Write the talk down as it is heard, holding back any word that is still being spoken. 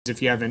if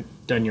you haven't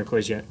done your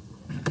quiz yet.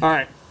 All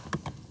right.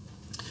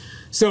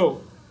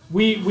 So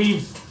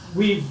we've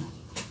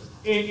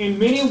in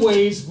many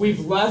ways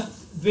we've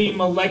left the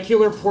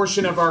molecular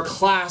portion of our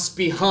class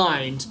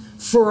behind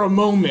for a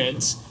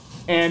moment,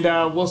 and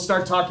we'll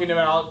start talking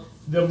about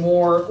the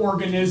more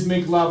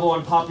organismic level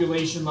and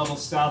population level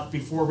stuff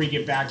before we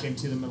get back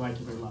into the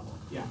molecular level.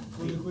 Yeah.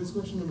 For the quiz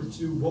question number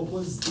 2, what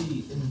was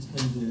the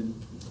intended?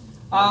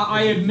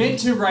 I had meant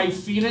to write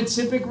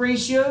phenotypic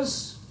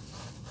ratios,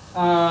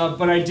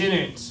 but I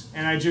didn't,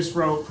 and I just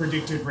wrote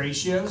predicted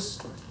ratios.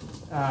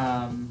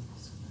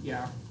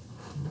 Yeah.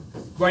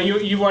 Well,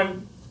 you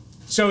want,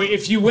 so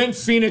if you went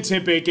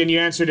phenotypic and you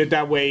answered it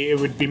that way, it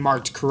would be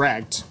marked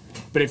correct.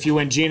 But if you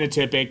went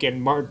genotypic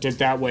and marked it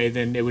that way,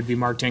 then it would be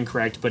marked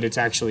incorrect, but it's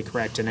actually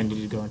correct, and I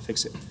need to go and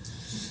fix it.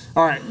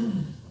 All right.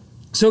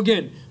 So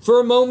again, for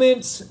a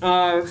moment,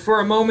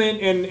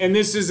 and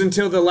this is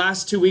until the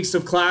last 2 weeks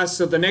of class,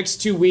 so the next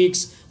 2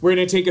 weeks, we're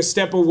going to take a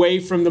step away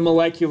from the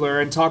molecular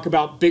and talk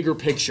about bigger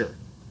picture.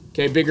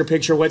 Okay, bigger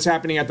picture, what's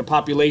happening at the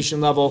population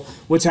level,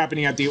 what's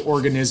happening at the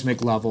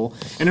organismic level.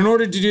 And in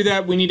order to do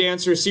that, we need to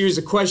answer a series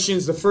of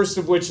questions, the first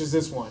of which is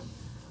this one.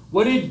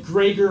 What did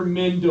Gregor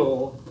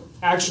Mendel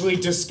actually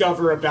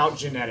discover about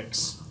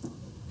genetics?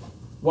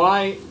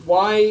 Why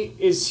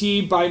is he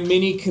by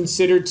many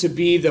considered to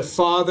be the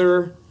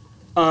father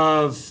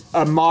of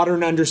a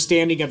modern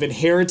understanding of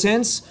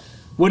inheritance?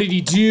 What did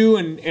he do,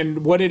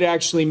 and what did it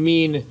actually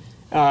mean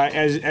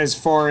as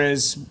far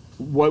as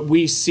what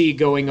we see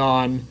going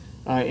on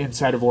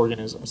inside of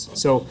organisms?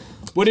 So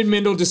what did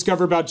Mendel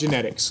discover about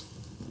genetics?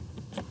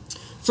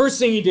 First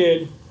thing he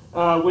did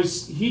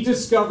was he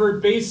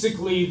discovered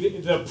basically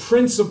the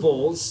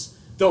principles,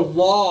 the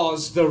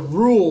laws, the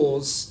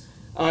rules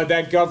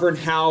that govern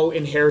how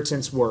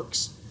inheritance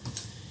works.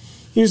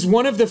 He was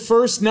one of the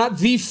first, not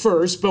the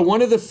first, but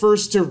one of the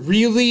first to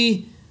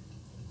really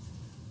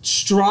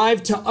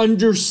strive to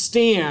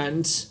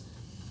understand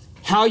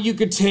how you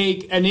could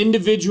take an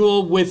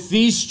individual with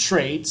these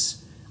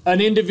traits,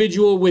 an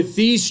individual with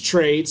these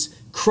traits,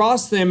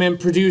 cross them and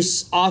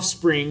produce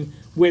offspring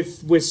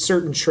with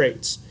certain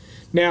traits.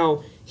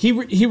 Now, he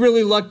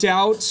really lucked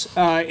out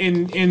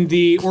in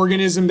the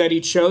organism that he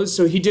chose,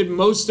 so he did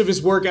most of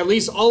his work, at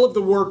least all of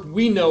the work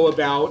we know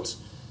about,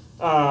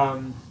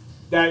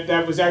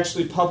 that was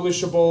actually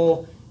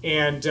publishable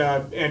and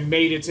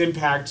made its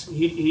impact.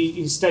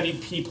 He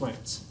studied pea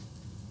plants.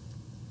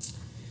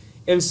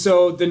 And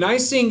so the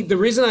nice thing, the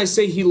reason I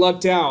say he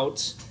lucked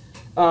out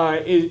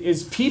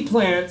is pea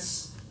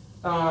plants,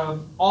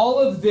 all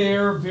of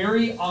their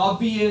very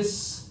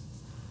obvious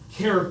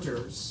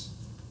characters,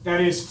 that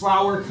is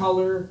flower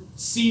color,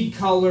 seed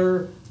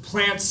color,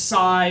 plant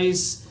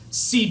size,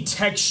 seed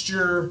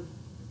texture,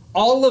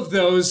 all of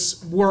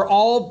those were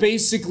all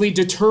basically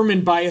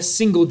determined by a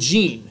single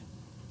gene,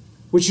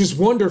 which is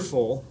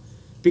wonderful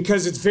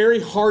because it's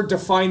very hard to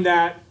find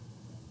that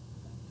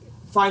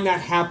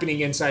happening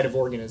inside of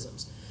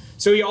organisms.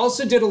 So he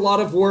also did a lot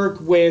of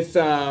work with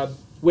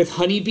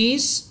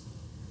honeybees,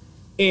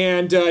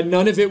 and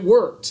none of it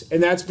worked.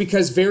 And that's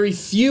because very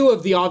few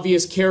of the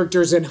obvious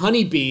characters in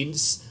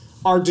honeybees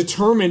are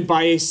determined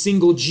by a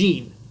single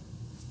gene.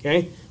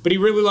 Okay? But he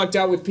really lucked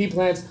out with pea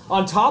plants.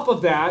 On top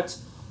of that,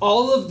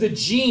 all of the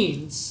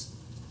genes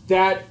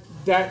that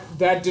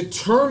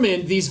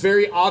determine these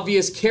very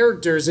obvious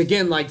characters,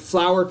 again, like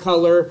flower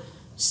color,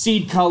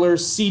 seed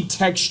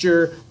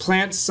texture,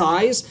 plant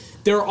size,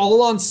 they're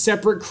all on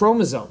separate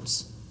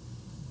chromosomes,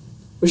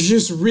 which is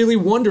just really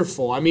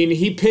wonderful. I mean,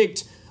 he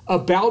picked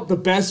about the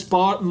best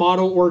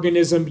model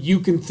organism you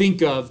can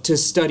think of to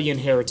study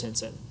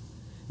inheritance in.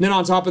 And then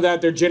on top of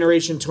that, their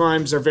generation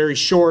times are very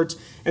short,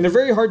 and they're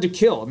very hard to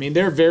kill. I mean,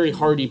 they're very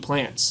hardy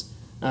plants,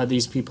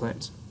 these pea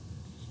plants.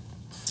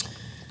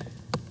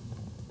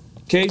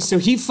 Okay, so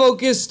he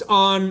focused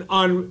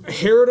on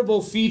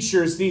heritable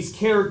features, these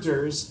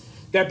characters,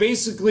 that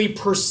basically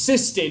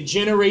persisted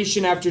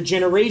generation after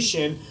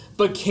generation,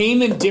 but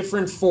came in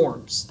different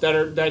forms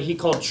that he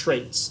called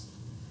traits.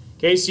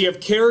 Okay, so you have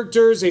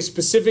characters, a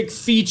specific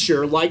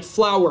feature like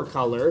flower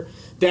color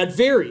that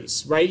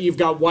varies, right? You've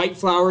got white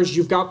flowers,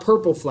 you've got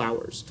purple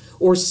flowers.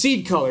 Or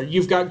seed color,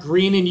 you've got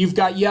green and you've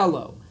got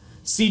yellow.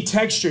 Seed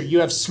texture, you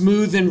have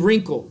smooth and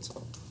wrinkled.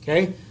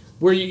 Okay,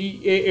 where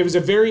it was a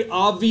very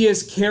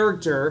obvious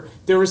character.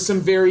 There was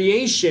some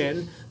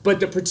variation, but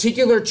the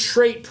particular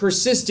trait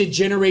persisted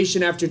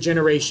generation after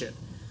generation.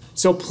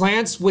 So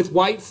plants with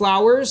white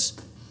flowers,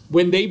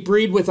 when they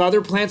breed with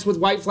other plants with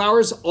white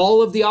flowers,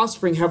 all of the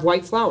offspring have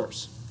white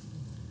flowers.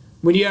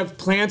 When you have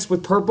plants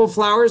with purple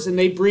flowers and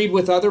they breed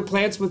with other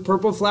plants with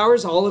purple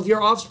flowers, all of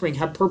your offspring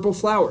have purple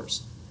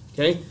flowers.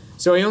 Okay?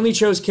 So I only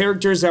chose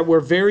characters that were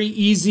very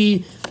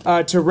easy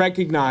to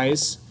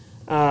recognize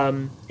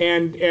and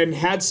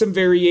had some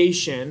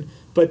variation,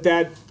 but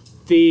that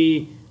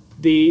they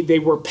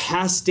were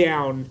passed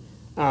down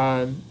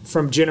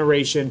from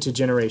generation to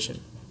generation.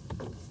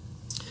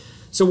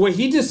 So what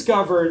he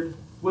discovered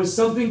was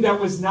something that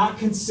was not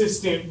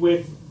consistent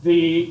with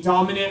the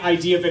dominant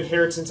idea of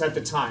inheritance at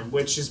the time,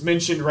 which is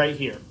mentioned right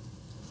here.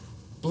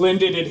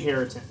 Blended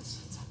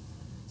inheritance.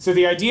 So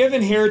the idea of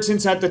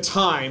inheritance at the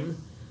time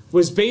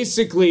was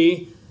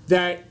basically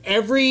that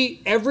every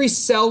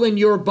cell in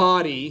your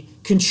body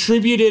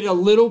contributed a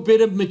little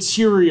bit of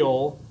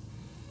material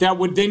that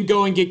would then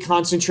go and get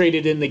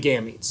concentrated in the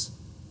gametes.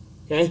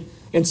 Okay?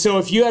 And so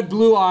if you had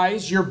blue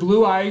eyes, your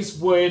blue eyes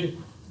would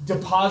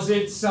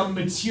deposit some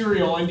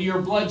material into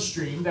your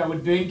bloodstream that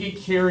would then get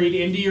carried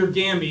into your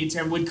gametes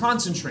and would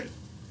concentrate.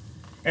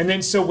 And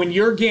then so when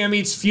your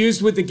gametes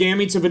fused with the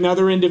gametes of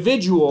another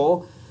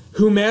individual,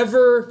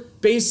 whomever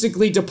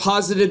basically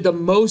deposited the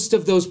most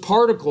of those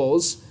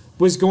particles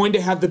was going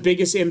to have the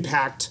biggest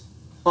impact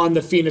on the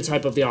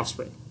phenotype of the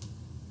offspring.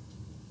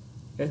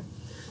 Okay?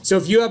 So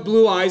if you have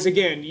blue eyes,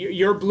 again,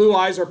 your blue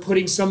eyes are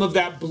putting some of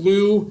that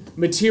blue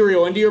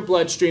material into your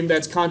bloodstream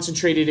that's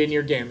concentrated in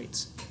your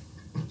gametes.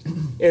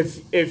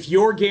 If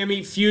your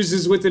gamete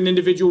fuses with an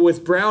individual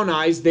with brown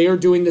eyes, they are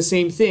doing the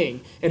same thing.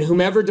 And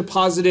whomever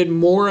deposited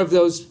more of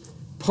those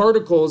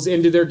particles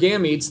into their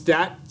gametes,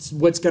 that's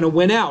what's going to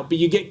win out. But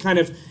you get kind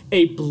of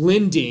a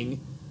blending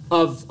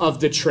of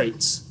the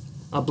traits,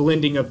 a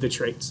blending of the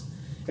traits.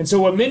 And so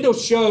what Mendel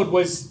showed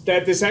was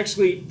that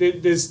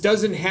this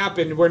doesn't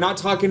happen. We're not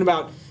talking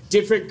about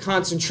different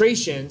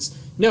concentrations.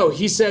 No,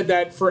 he said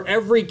that for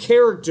every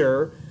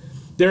character,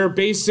 there are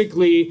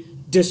basically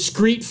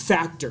discrete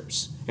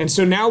factors. And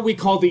so now we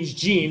call these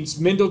genes.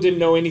 Mendel didn't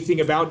know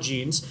anything about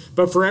genes,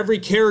 but for every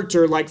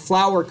character, like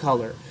flower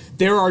color,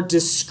 there are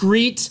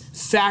discrete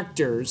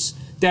factors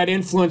that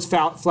influence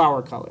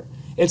flower color.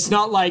 It's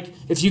not like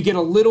if you get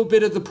a little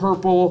bit of the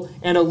purple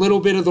and a little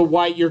bit of the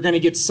white, you're going to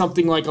get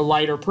something like a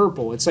lighter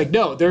purple. It's like,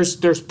 no, there's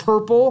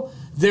purple,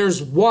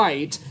 there's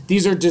white.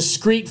 These are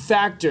discrete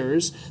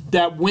factors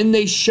that when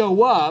they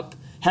show up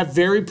have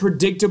very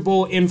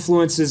predictable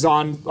influences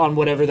on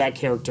whatever that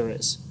character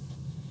is.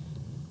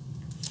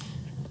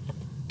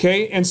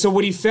 Okay, and so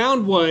what he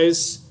found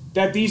was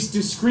that these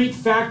discrete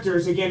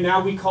factors, again,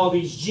 now we call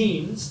these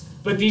genes,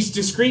 but these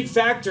discrete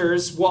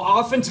factors will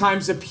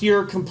oftentimes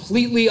appear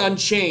completely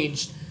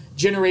unchanged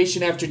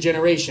generation after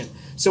generation.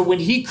 So when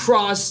he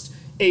crossed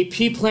a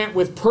pea plant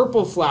with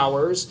purple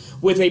flowers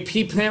with a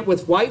pea plant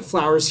with white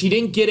flowers, he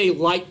didn't get a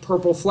light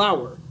purple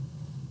flower.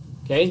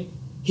 Okay,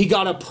 he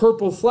got a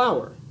purple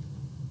flower.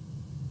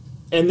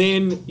 And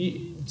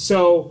then,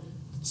 so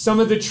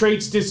some of the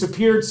traits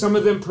disappeared, some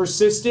of them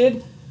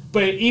persisted.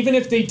 But even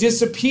if they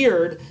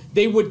disappeared,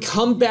 they would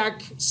come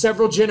back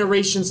several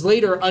generations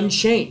later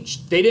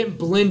unchanged. They didn't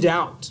blend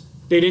out.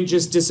 They didn't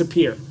just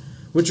disappear,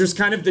 which was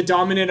kind of the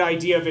dominant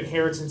idea of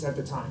inheritance at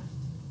the time.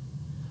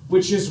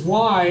 Which is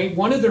why,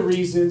 one of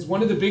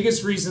the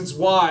biggest reasons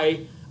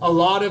why a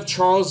lot of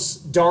Charles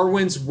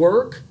Darwin's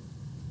work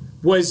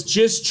was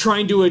just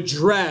trying to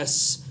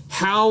address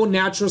how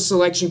natural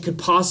selection could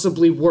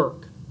possibly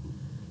work.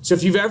 So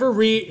if you've ever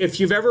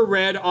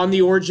read On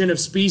the Origin of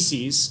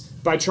Species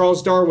by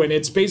Charles Darwin,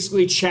 it's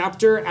basically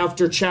chapter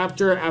after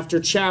chapter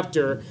after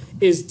chapter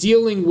is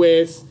dealing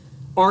with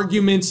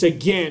arguments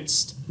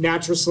against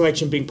natural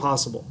selection being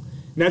possible.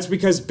 And that's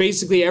because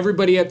basically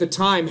everybody at the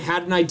time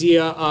had an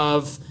idea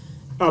of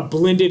a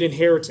blended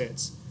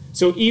inheritance.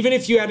 So even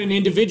if you had an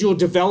individual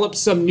develop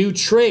some new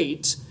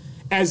trait,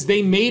 as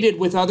they mated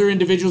with other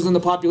individuals in the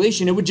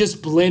population, it would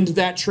just blend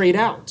that trait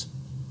out.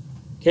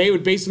 Okay, it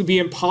would basically be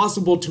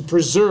impossible to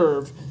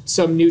preserve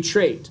some new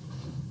trait.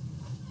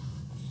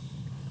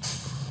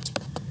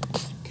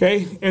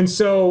 Okay, and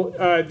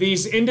so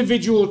these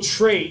individual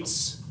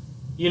traits,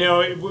 you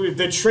know,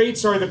 the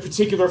traits are the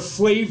particular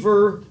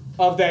flavor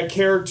of that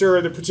character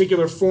or the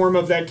particular form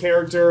of that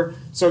character.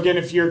 So again,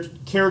 if your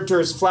character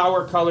is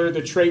flower color,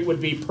 the trait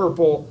would be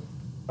purple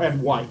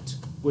and white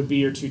would be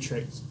your two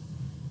traits.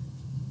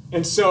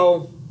 And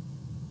so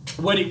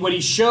what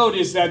he showed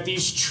is that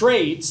these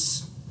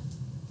traits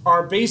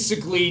are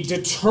basically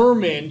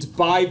determined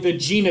by the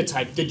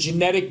genotype, the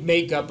genetic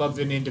makeup of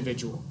an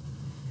individual.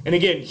 And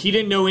again, he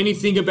didn't know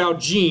anything about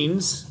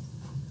genes.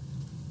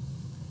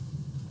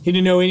 He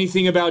didn't know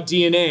anything about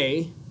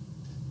DNA.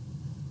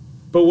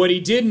 But what he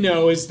did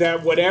know is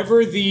that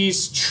whatever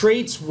these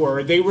traits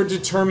were, they were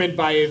determined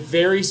by a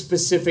very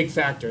specific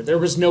factor. There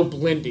was no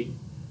blending.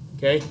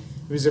 Okay?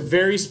 It was a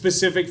very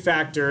specific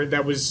factor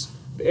that was,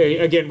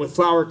 again, with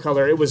flower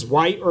color, it was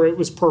white or it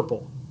was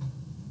purple.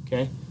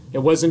 Okay? It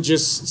wasn't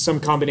just some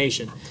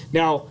combination.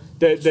 Now,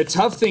 the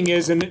tough thing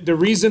is, and the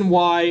reason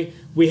why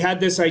we had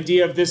this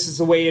idea of this is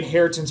the way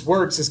inheritance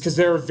works is because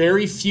there are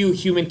very few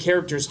human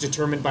characters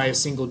determined by a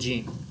single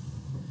gene.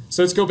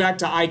 So let's go back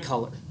to eye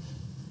color.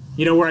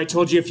 You know, where I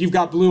told you if you've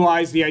got blue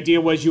eyes, the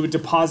idea was you would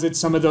deposit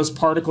some of those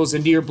particles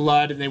into your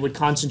blood and they would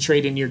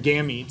concentrate in your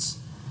gametes.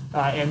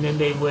 And then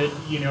they would,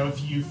 you know,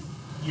 if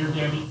your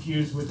gamete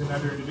fused with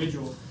another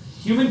individual.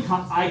 Human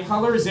eye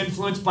color is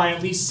influenced by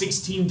at least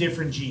 16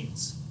 different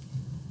genes.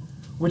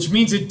 Which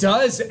means it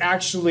does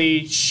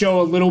actually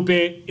show a little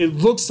bit, it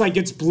looks like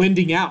it's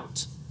blending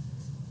out.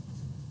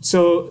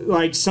 So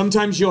like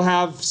sometimes you'll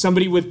have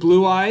somebody with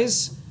blue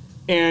eyes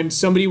and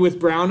somebody with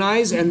brown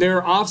eyes and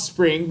their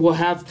offspring will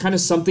have kind of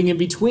something in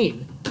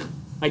between.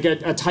 Like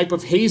a type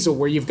of hazel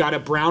where you've got a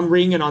brown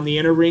ring and on the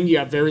inner ring you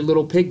have very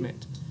little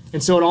pigment.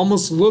 And so it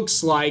almost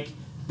looks like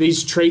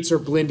these traits are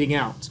blending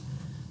out.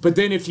 But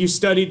then if you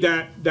studied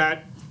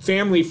that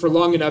family for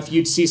long enough,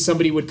 you'd see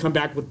somebody would come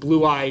back with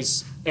blue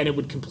eyes and it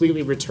would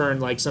completely return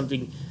like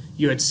something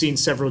you had seen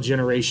several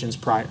generations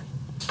prior.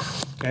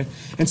 Okay?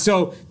 And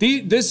so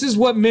this is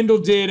what Mendel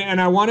did,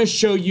 and I want to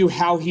show you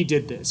how he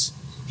did this.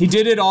 He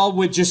did it all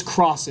with just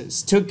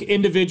crosses. Took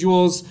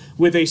individuals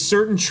with a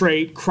certain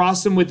trait,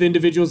 crossed them with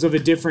individuals of a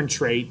different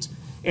trait,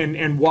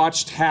 and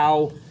watched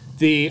how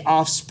the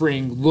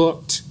offspring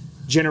looked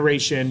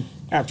generation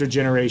after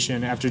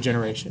generation after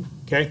generation.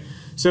 Okay?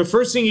 So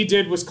first thing he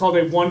did was called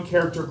a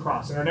one-character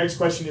cross. And our next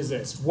question is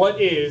this. What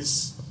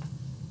is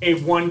a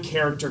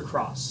one-character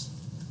cross?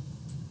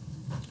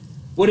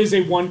 What is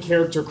a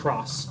one-character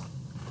cross?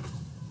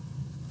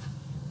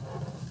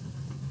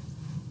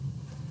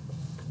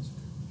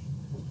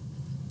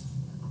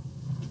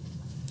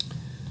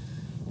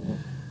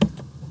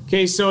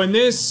 Okay, so in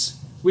this,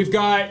 we've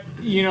got,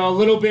 a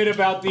little bit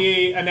about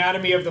the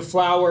anatomy of the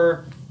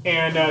flower,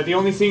 and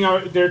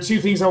there are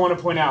two things I want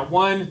to point out.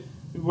 One,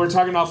 we're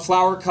talking about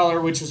flower color,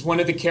 which was one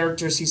of the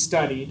characters he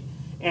studied,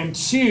 and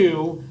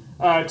two,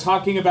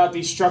 talking about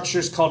these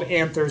structures called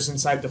anthers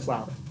inside the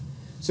flower.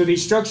 So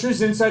these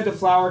structures inside the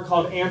flower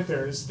called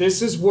anthers,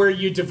 this is where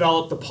you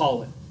develop the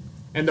pollen.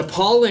 And the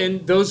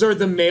pollen, those are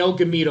the male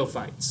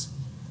gametophytes.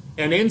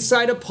 And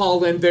inside of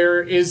pollen,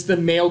 there is the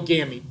male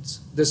gametes,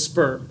 the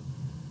sperm.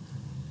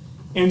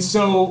 And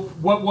so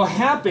what will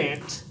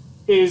happen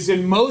is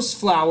in most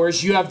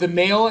flowers, you have the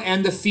male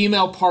and the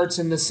female parts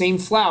in the same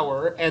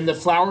flower, and the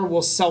flower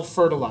will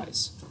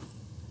self-fertilize.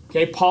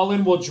 Okay,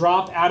 pollen will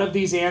drop out of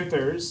these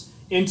anthers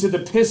into the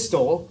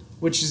pistil,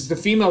 which is the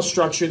female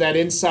structure that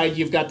inside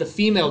you've got the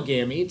female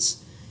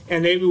gametes,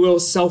 and they will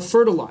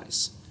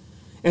self-fertilize.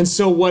 And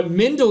so what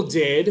Mendel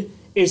did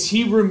is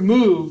he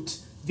removed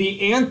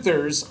the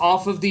anthers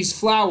off of these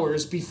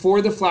flowers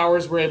before the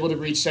flowers were able to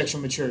reach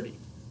sexual maturity.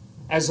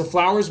 As the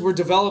flowers were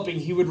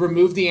developing, he would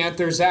remove the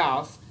anthers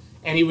out,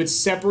 and he would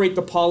separate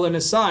the pollen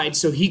aside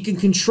so he could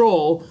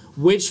control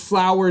which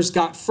flowers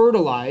got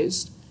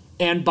fertilized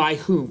and by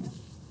whom.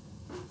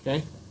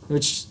 Okay?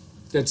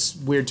 That's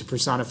weird to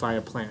personify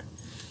a plant.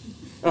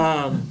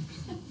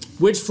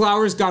 Which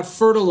flowers got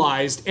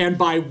fertilized and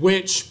by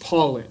which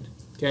pollen.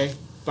 Okay?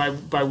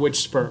 By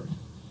which sperm.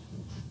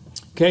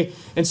 Okay?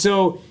 And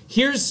so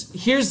here's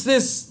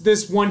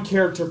this one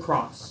character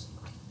cross.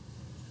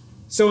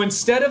 So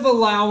instead of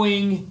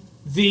allowing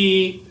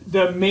the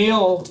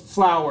male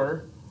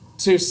flower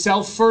to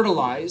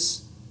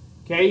self-fertilize,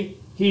 okay,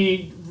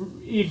 he'd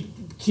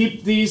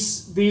keep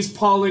these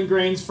pollen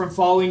grains from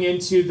falling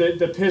into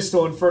the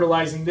pistil and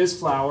fertilizing this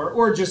flower,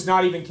 or just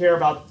not even care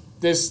about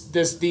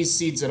these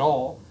seeds at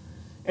all,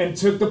 and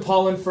took the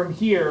pollen from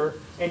here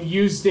and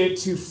used it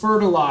to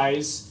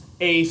fertilize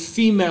the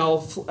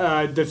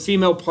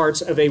female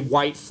parts of a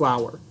white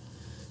flower.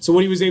 So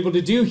what he was able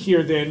to do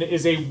here then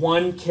is a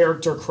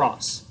one-character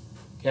cross,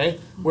 okay?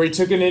 Where he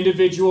took an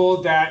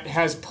individual that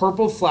has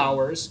purple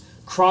flowers,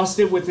 crossed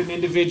it with an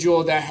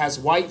individual that has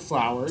white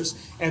flowers,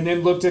 and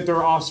then looked at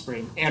their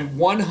offspring. And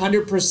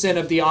 100%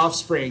 of the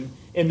offspring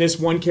in this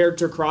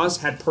one-character cross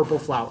had purple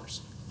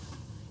flowers.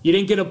 You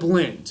didn't get a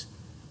blend,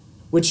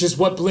 which is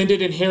what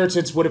blended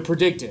inheritance would have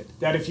predicted.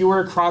 That if you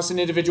were to cross an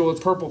individual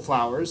with purple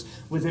flowers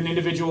with an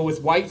individual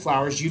with white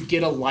flowers, you'd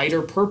get a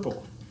lighter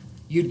purple.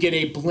 You'd get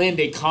a blend,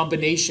 a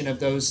combination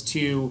of those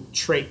two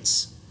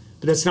traits.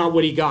 But that's not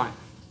what he got.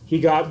 He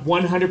got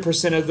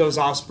 100% of those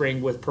offspring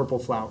with purple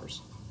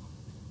flowers.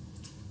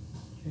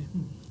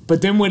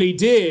 But then what he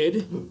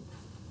did,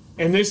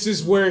 and this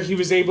is where he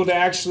was able to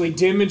actually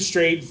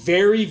demonstrate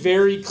very,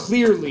 very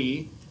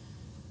clearly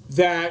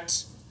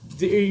that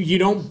you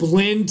don't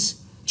blend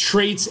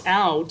traits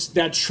out,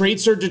 that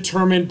traits are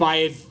determined by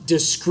a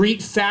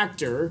discrete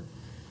factor.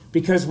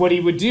 Because what he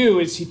would do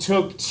is he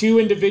took two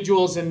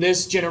individuals in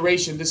this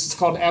generation, this is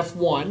called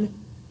F1,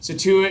 so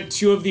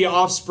two of the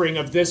offspring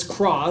of this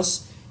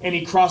cross, and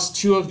he crossed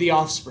two of the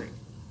offspring.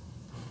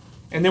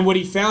 And then what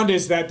he found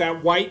is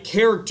that white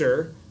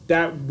character,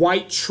 that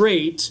white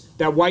trait,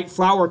 that white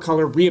flower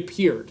color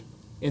reappeared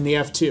in the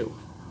F2.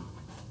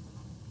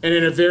 And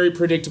in a very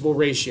predictable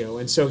ratio.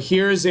 And so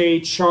here's a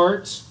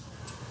chart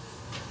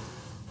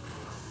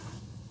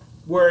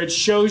where it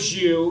shows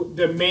you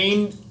the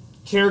main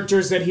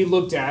characters that he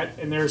looked at,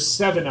 and there's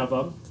 7 of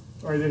them,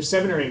 or there's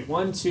 7 or 8.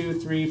 1, 2,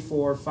 3,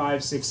 4,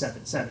 5, 6,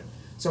 7. 7.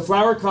 So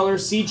flower color,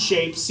 seed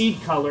shape,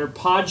 seed color,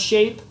 pod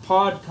shape,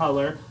 pod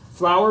color,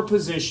 flower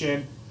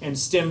position, and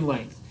stem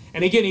length.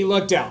 And again, he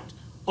looked out.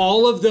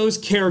 All of those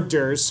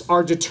characters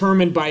are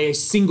determined by a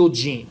single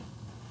gene.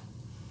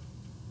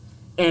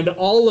 And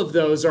all of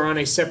those are on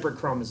a separate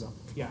chromosome.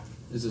 Yeah.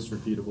 Is this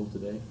repeatable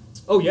today?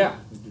 Oh, yeah.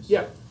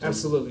 Yeah,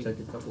 absolutely. Take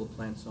a couple of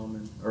plants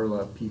home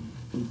or pea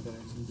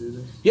plants and do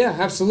this? Yeah,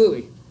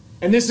 absolutely.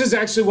 And this is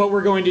actually what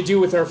we're going to do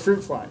with our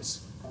fruit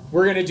flies.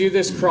 We're going to do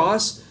this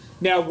cross.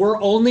 Now, we're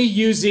only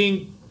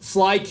using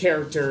fly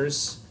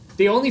characters.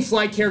 The only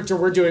fly character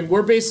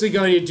we're basically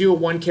going to do a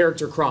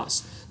one-character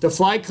cross.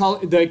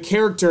 The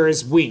character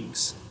is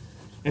wings.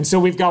 And so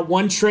we've got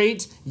one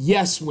trait,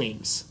 yes,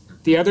 wings.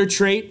 The other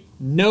trait,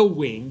 no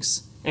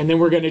wings. And then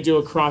we're going to do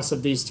a cross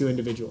of these two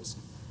individuals.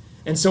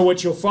 And so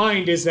what you'll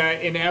find is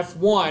that in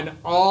F1,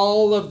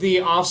 all of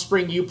the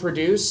offspring you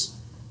produce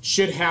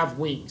should have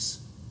wings.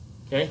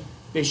 Okay?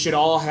 They should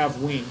all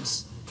have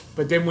wings.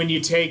 But then when you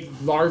take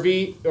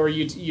larvae, or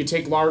you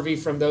take larvae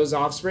from those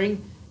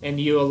offspring and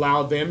you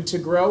allow them to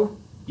grow,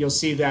 you'll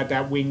see that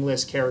that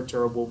wingless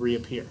character will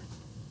reappear.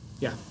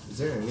 Yeah? Is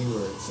there any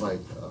where it's like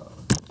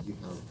you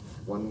have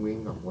one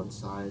wing on one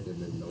side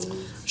and then no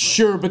wings?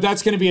 Sure, but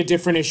that's going to be a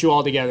different issue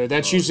altogether.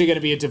 That's usually going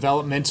to be a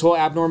developmental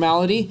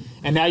abnormality,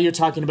 and now you're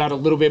talking about a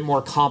little bit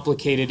more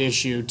complicated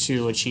issue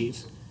to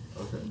achieve.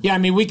 Okay. Yeah, I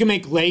mean, we can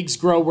make legs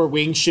grow where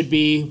wings should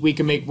be. We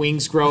can make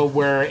wings grow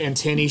where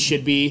antennae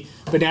should be.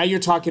 But now you're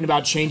talking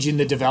about changing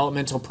the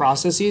developmental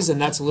processes,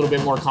 and that's a little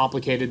bit more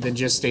complicated than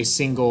just a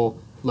single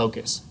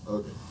locus.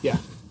 Okay. Yeah,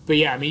 but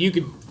yeah, I mean, you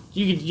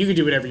could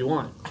do whatever you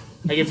want.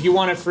 Like if you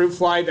want a fruit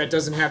fly that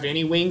doesn't have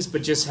any wings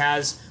but just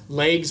has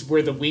legs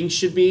where the wings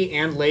should be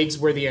and legs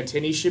where the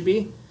antennae should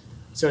be,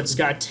 so it's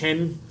got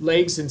 10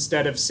 legs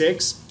instead of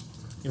 6,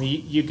 I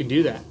mean, you can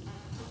do that.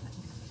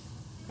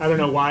 I don't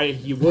know why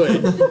you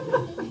would.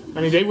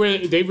 I mean,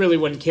 they really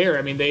wouldn't care.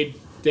 I mean, they'd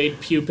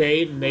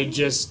pupate and they'd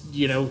just,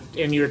 you know,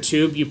 in your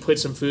tube, you put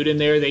some food in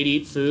there, they'd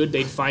eat food,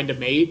 they'd find a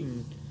mate,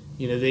 and,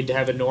 you know, they'd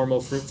have a normal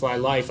fruit fly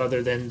life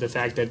other than the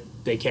fact that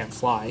they can't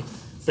fly.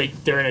 But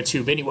they're in a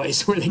tube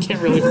anyways, where they can't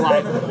really fly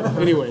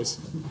anyways.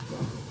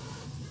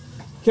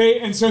 Okay,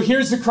 and so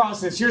here's the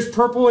crosses. Here's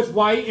purple with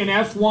white. In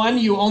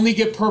F1, you only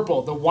get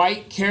purple. The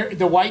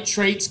white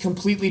traits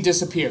completely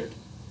disappeared.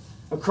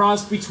 A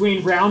cross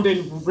between round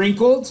and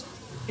wrinkled.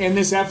 In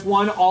this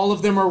F1, all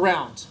of them are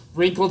round.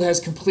 Wrinkled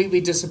has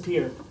completely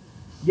disappeared.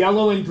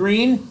 Yellow and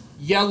green,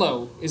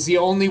 yellow is the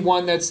only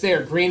one that's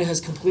there. Green has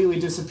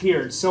completely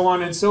disappeared, so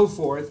on and so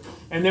forth.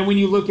 And then when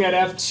you look at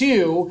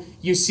F2,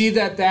 you see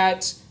that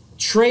that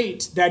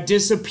trait that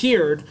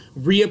disappeared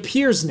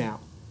reappears now,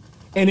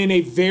 and in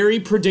a very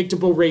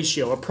predictable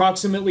ratio,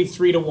 approximately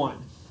 3 to 1.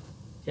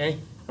 Okay,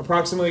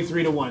 approximately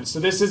 3 to 1.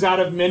 So this is out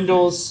of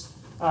Mendel's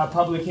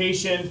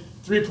publication: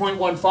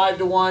 3.15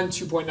 to 1,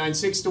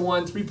 2.96 to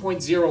 1,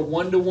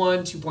 3.01 to 1,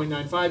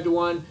 2.95 to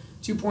 1,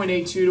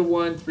 2.82 to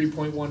 1,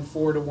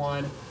 3.14 to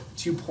 1,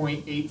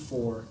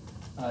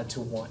 2.84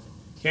 to 1.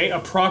 Okay,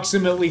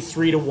 approximately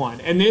 3 to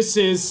 1, and this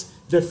is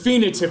the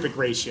phenotypic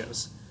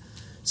ratios.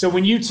 So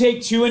when you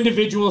take two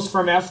individuals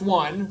from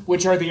F1,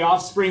 which are the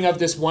offspring of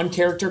this one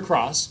character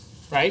cross,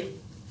 right?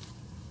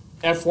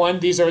 F1,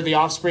 these are the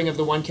offspring of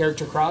the one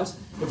character cross.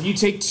 If you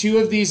take two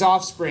of these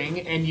offspring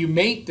and you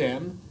mate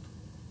them,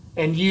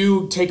 and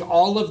you take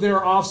all of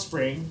their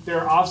offspring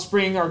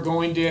are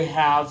going to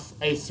have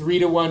a 3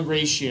 to 1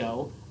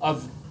 ratio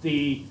of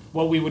the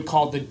what we would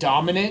call the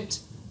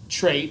dominant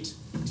trait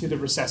to the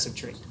recessive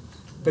trait.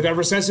 But that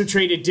recessive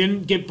trait, it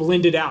didn't get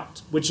blended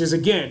out, which is,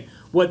 again,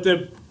 what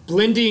the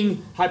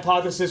blending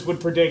hypothesis would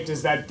predict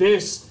is that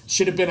this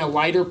should have been a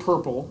lighter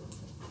purple,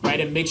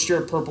 right, a mixture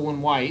of purple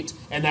and white,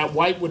 and that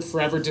white would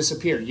forever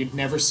disappear. You'd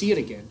never see it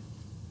again.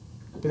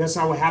 But that's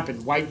not what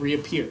happened. White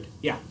reappeared.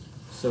 Yeah.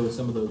 So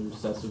some of those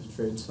recessive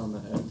traits on the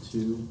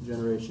F2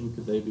 generation,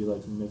 could they be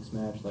like mixed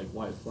match, like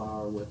white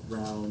flower with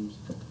round?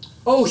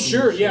 Oh,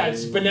 sure, yeah.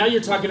 But now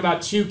you're talking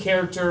about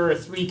 2-character or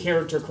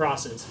 3-character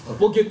crosses. Okay.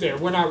 We'll get there.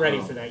 We're not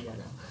ready for that yet.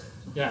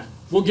 Yeah,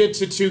 we'll get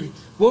to 2.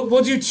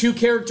 We'll do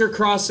 2-character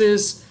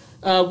crosses.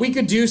 We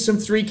could do some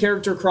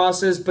 3-character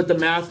crosses, but the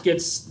math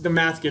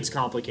gets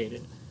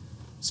complicated.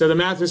 So the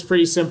math is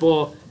pretty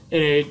simple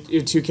in a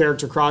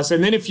 2-character cross.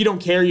 And then if you don't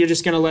care, you're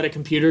just going to let a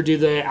computer do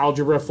the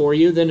algebra for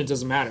you, then it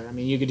doesn't matter. I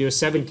mean, you could do a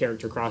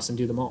 7-character cross and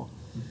do them all,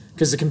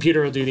 because the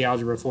computer will do the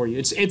algebra for you.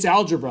 It's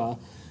algebra,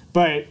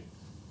 but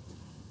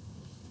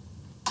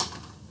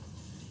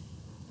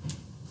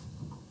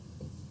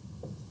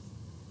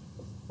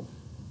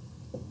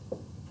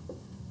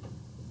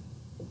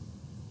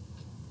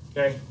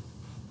okay.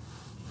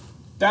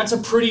 That's a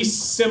pretty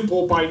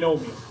simple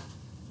binomial,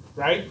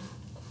 right?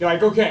 You're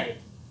like, okay,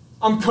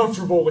 I'm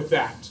comfortable with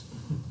that.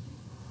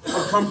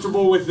 I'm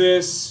comfortable with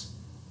this.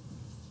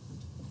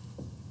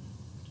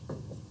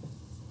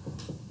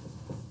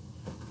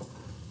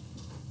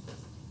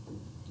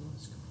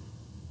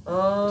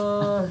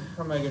 How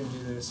am I going to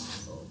do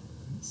this?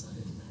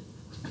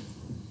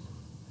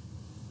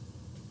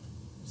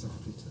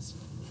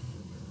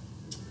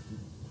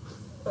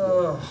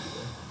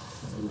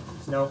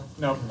 No,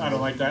 I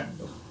don't like that.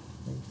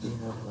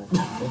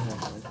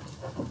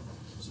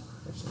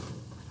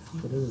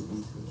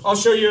 I'll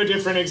show you a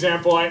different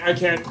example. I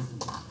can't.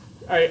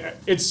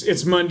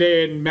 It's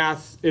Monday and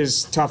math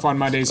is tough on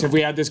Mondays. Have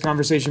we had this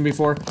conversation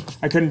before?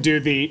 I couldn't do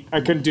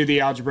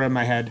the algebra in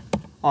my head.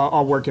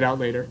 I'll work it out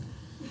later.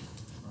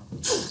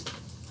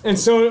 And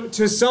so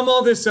to sum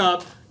all this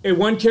up, a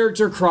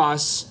 1-character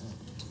cross.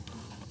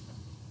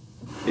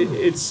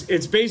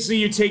 It's basically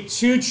you take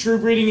 2 true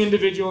breeding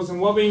individuals, and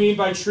what we mean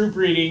by true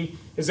breeding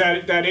is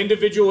that that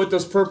individual with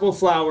those purple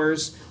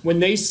flowers, when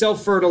they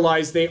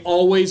self-fertilize, they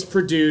always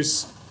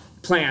produce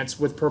plants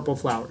with purple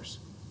flowers.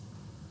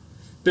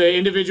 the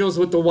individuals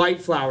with the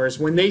white flowers,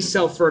 when they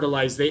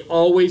self-fertilize, they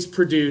always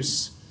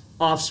produce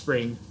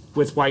offspring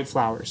with white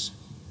flowers.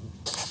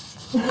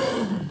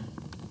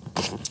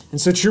 And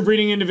so true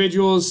breeding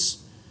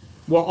individuals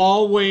will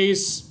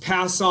always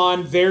pass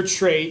on their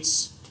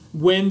traits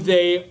when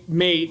they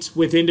mate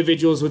with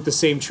individuals with the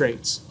same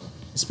traits,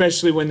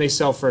 especially when they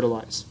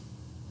self-fertilize.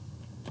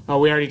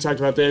 We already talked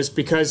about this.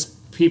 Because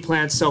pea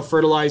plants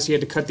self-fertilize, he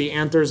had to cut the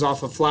anthers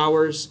off of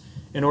flowers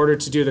in order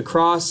to do the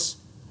cross.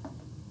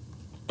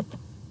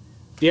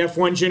 The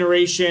F1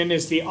 generation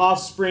is the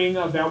offspring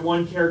of that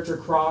one character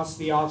cross,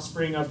 the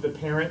offspring of the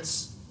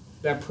parents,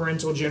 that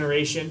parental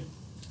generation.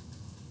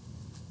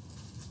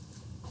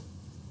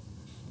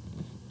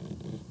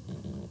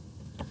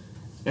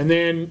 And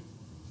then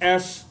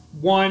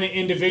F1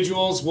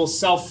 individuals will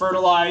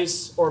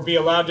self-fertilize or be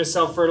allowed to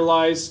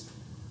self-fertilize,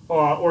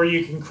 or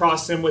you can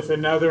cross them with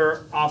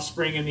another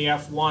offspring in the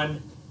F1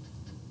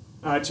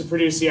 to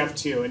produce the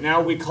F2. And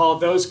now we call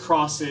those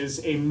crosses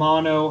a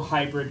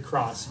monohybrid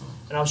cross.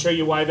 And I'll show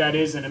you why that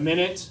is in a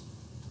minute.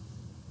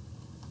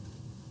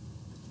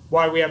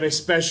 Why we have a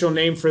special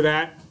name for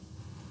that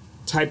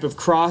type of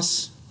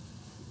cross.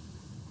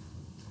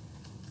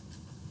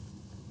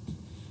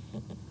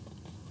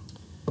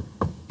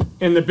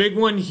 And the big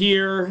one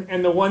here,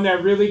 and the one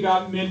that really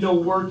got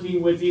Mendel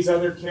working with these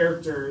other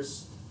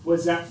characters,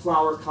 was that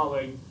flower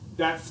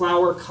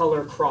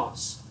color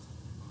cross.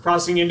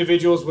 Crossing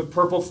individuals with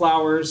purple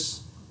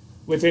flowers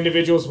with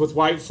individuals with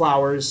white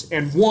flowers,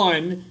 and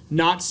one,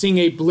 not seeing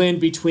a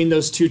blend between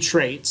those two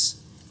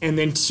traits, and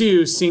then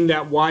two, seeing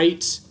that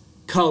white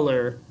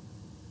color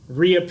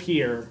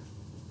reappear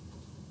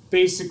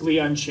basically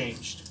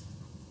unchanged.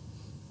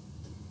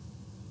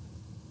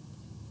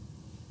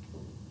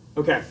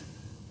 Okay.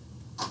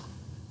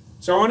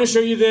 So I want to show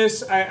you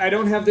this. I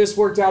don't have this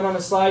worked out on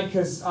a slide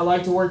because I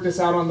like to work this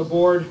out on the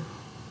board.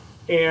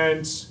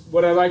 And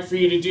what I like for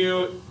you to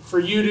do,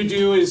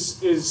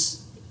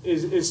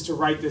 is to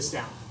write this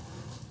down.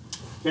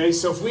 Okay,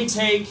 so if we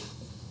take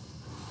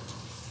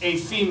a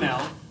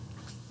female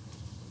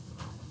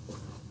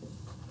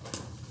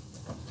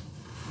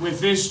with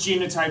this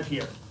genotype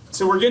here.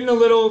 So we're getting a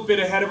little bit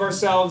ahead of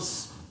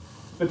ourselves,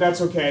 but that's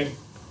okay.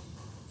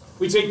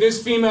 We take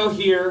this female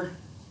here,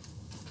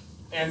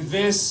 and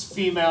this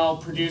female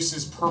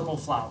produces purple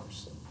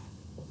flowers.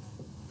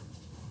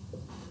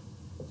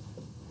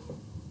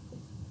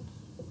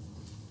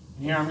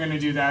 And here I'm going to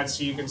do that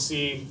so you can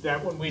see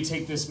that when we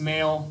take this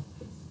male,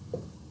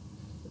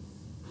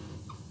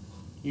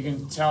 you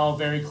can tell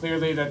very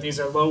clearly that these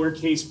are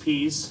lowercase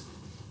p's,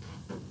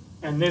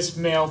 and this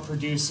male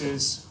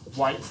produces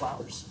white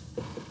flowers.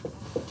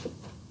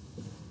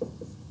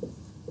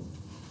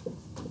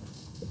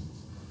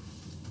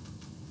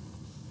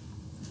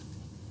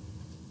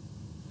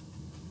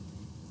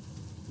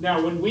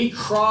 Now, when we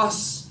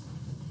cross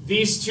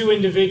these two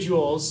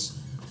individuals,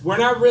 we're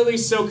not really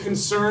so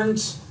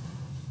concerned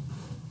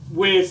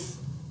with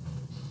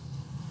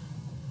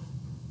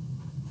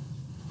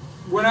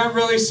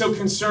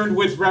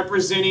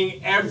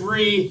representing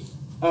every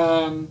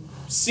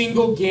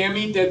single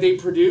gamete that they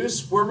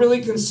produce. We're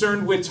really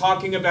concerned with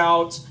talking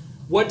about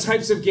what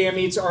types of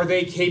gametes are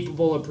they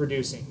capable of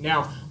producing.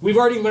 Now, we've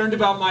already learned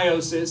about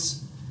meiosis.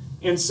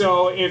 And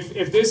so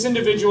if this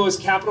individual is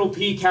capital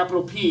P,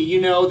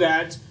 you know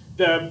that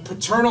the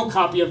paternal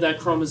copy of that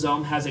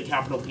chromosome has a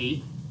capital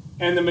P,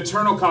 and the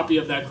maternal copy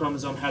of that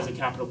chromosome has a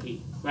capital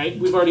P, right?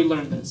 We've already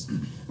learned this.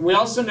 And we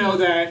also know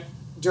that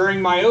during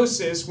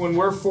meiosis, when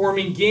we're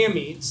forming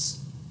gametes,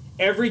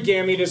 every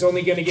gamete is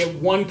only going to get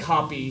one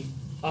copy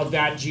of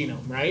that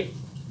genome, right?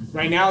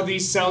 Right now,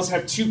 these cells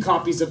have two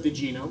copies of the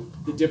genome,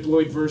 the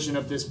diploid version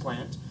of this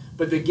plant,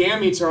 but the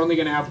gametes are only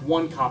going to have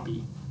one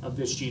copy of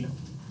this genome.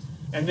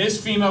 And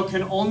this female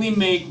can only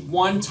make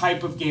one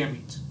type of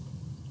gamete,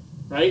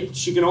 right?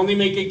 She can only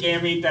make a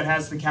gamete that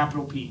has the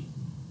capital P.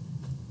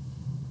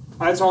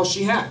 That's all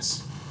she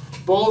has.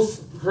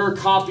 Both her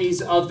copies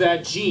of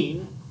that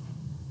gene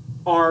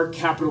are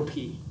capital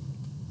P.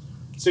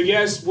 So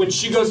yes, when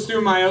she goes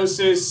through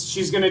meiosis,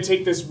 she's going to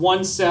take this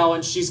one cell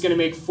and she's going to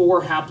make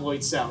 4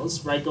 haploid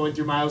cells, right? Going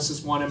through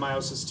meiosis 1 and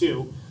meiosis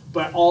 2.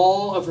 But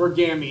all of her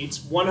gametes,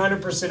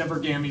 100% of her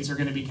gametes are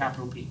going to be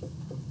capital P.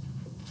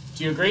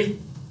 Do you agree?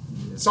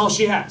 That's all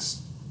she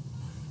has.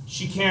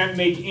 She can't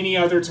make any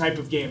other type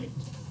of gamete.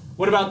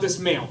 What about this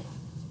male?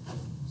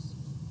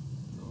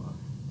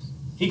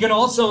 He can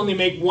also only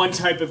make one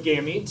type of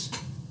gamete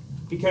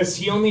because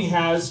he only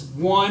has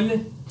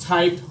one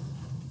type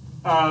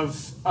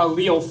of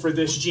allele for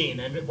this gene.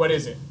 And what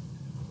is it?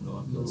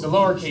 It's a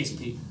lowercase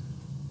p.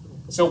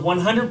 So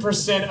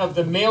 100% of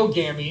the male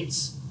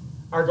gametes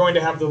are going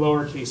to have the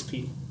lowercase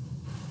p.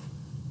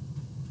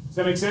 Does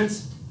that make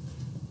sense?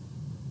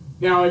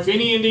 Now, if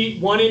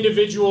one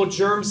individual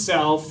germ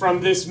cell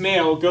from this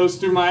male goes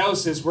through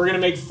meiosis, we're going to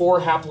make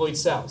 4 haploid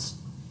cells.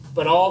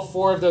 But all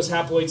 4 of those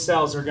haploid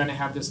cells are going to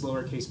have this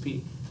lowercase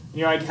p. And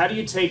you're like, how do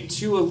you take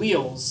 2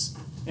 alleles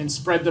and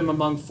spread them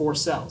among 4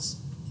 cells?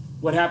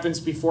 What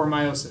happens before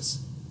meiosis?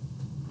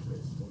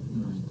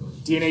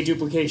 DNA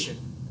duplication,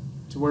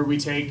 to where we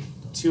take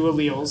 2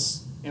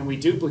 alleles and we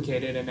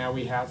duplicate it, and now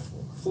we have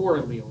 4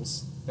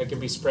 alleles that can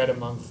be spread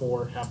among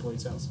 4 haploid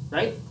cells,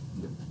 right?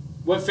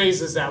 What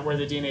phase is that where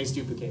the DNA is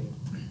duplicated?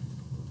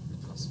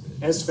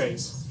 S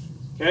phase.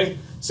 Okay?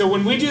 So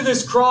when we do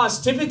this cross,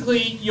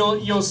 typically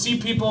you'll see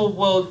people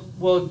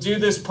will do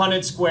this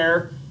Punnett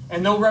square,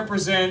 and they'll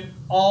represent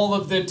all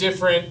of the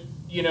different,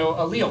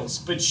 alleles,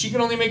 but she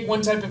can only make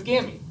one type of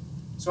gamete.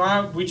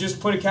 So we just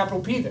put a capital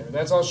P there.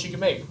 That's all she can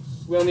make.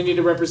 We only need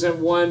to represent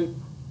one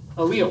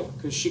allele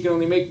because she can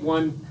only make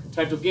one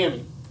type of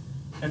gamete.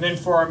 And then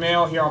for our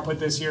male here, I'll put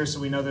this here so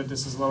we know that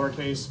this is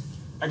lowercase.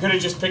 I could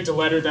have just picked a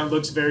letter that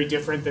looks very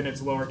different than its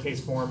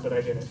lowercase form, but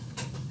I didn't.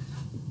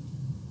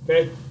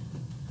 Okay?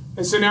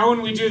 And so now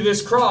when we do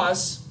this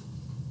cross,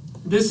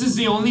 this is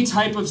the only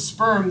type of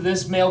sperm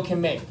this male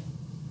can make.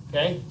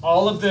 Okay?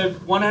 All of the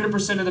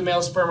 100% of the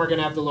male sperm are going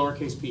to have the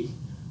lowercase p.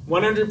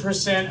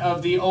 100%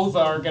 of the ova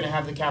are going to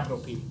have the capital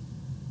P.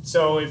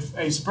 So if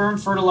a sperm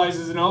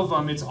fertilizes an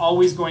ovum, it's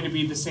always going to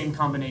be the same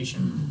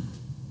combination.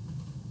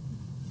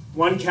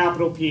 1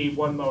 capital P,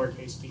 1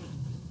 lowercase p.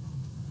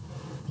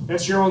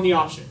 That's your only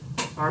option.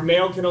 Our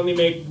male can only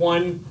make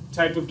one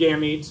type of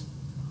gamete.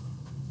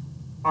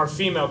 Our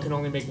female can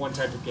only make one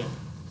type of gamete.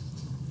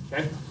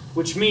 Okay?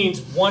 Which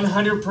means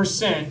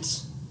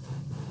 100%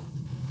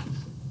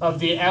 of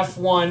the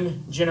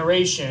F1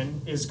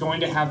 generation is going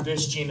to have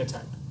this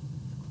genotype.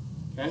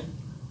 Okay?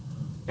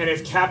 And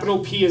if capital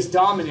P is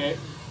dominant,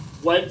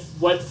 what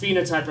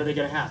phenotype are they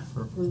going to have?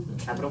 Purple.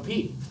 Capital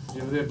P, due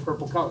to the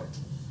purple color.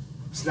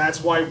 So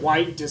that's why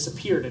white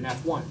disappeared in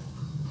F1.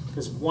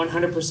 Because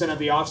 100% of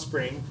the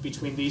offspring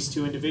between these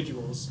 2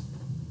 individuals,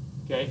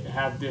 okay,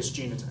 have this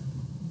genotype.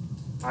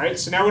 All right,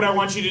 so now what I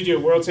want you to do,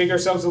 we'll take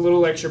ourselves a little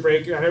lecture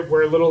break.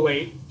 We're a little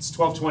late. It's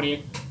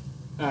 12:20.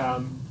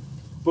 But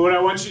what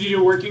I want you to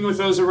do, working with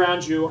those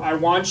around you, I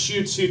want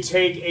you to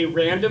take a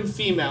random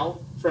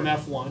female from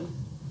F1,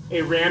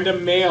 a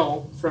random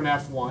male from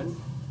F1,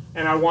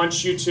 and I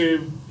want you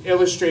to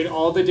illustrate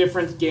all the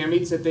different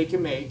gametes that they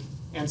can make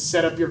and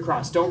set up your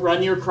cross. Don't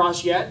run your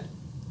cross yet.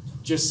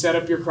 Just set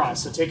up your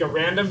cross. So take a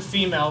random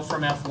female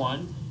from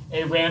F1,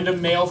 a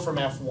random male from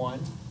F1,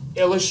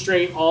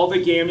 illustrate all the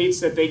gametes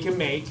that they can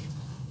make,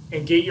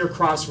 and get your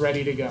cross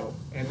ready to go.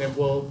 And then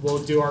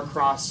we'll do our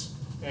cross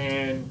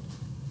in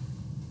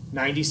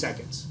 90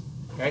 seconds.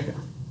 Okay?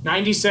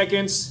 90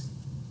 seconds,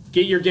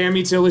 get your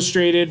gametes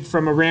illustrated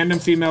from a random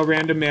female,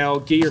 random male,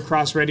 get your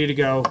cross ready to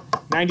go.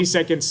 90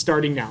 seconds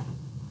starting now.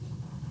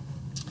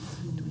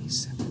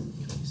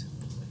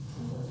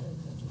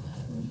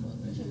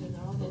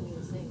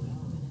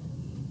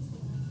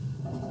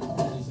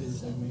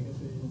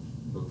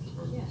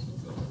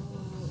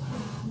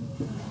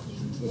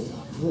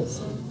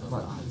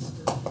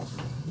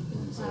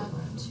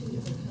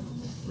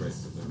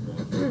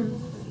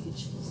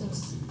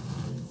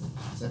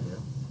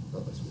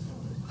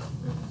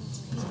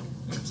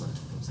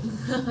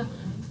 I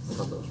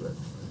thought that was red.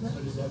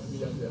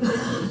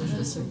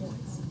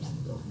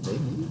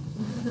 Maybe.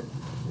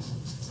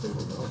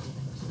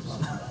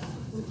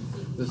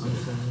 This is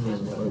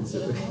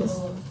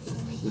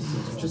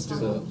just so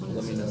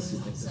let me know if you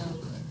think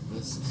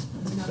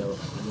so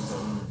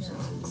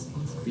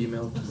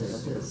female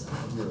there's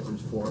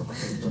 4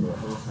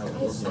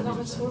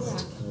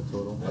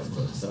 total.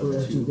 So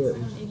 2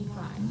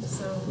 185.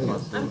 So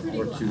I'm pretty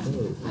or low. 2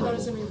 I thought it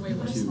was gonna be way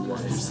worse. 2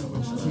 white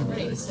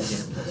and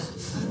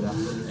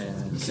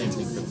same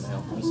thing for the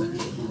male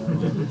essentially.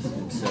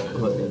 And so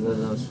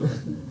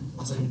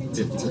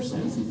 50%.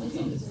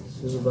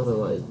 There's about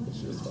like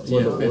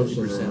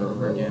 50%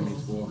 of our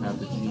gametes will have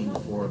the gene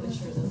for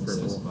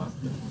purple.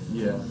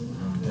 Yeah,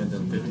 and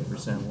then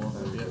 50% will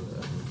have the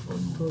other.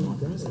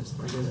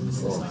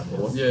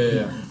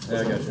 Yeah, I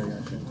got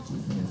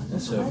you.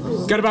 So,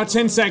 Got about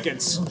 10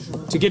 seconds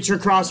to get your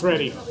cross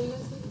ready.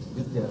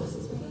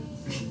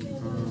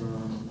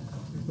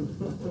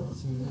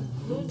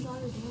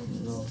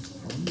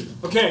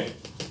 Okay.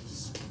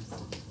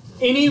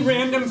 Any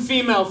random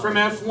female from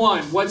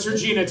F1, what's her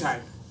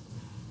genotype?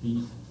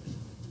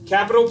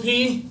 Capital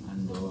P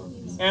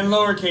and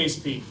lowercase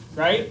p,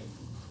 right?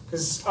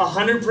 Because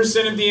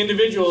 100% of the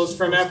individuals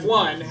from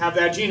F1 have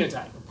that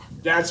genotype.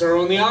 That's our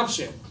only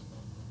option.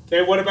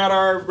 Okay, what about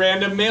our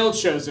random male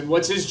chosen?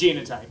 What's his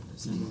genotype?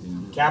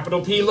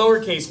 Capital P,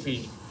 lowercase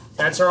p.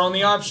 That's our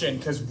only option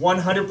because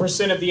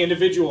 100% of the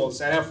individuals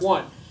at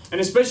F1,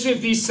 and especially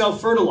if these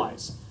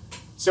self-fertilize.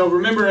 So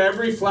remember,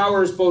 every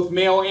flower is both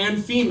male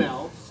and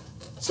female.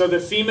 So the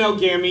female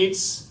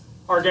gametes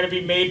are going to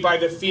be made by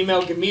the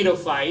female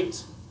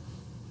gametophyte.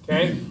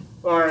 Okay,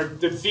 or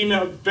the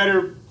female,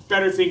 better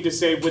thing to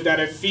say would that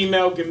a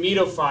female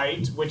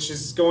gametophyte, which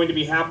is going to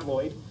be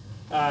haploid,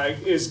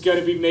 is going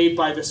to be made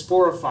by the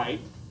sporophyte,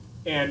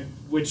 and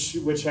which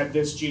have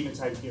this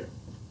genotype here.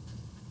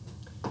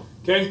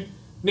 Okay,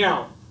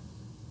 now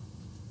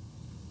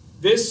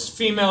this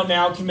female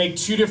now can make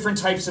 2 different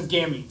types of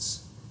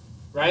gametes,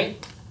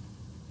 right?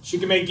 She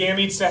can make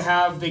gametes that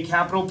have the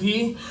capital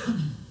P,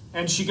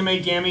 and she can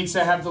make gametes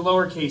that have the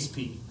lowercase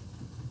p.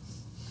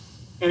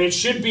 And it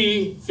should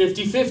be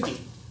 50-50.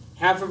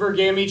 half of her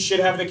gametes should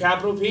have the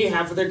capital P,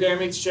 half of their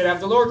gametes should have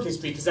the lowercase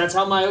p, because that's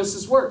how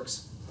meiosis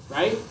works,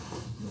 right?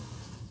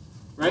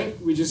 Right?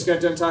 We just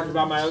got done talking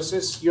about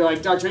meiosis. You're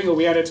like, Dr. Engel,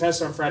 we had a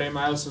test on Friday and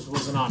meiosis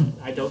wasn't on it.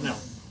 I don't know.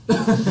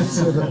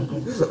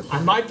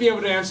 I might be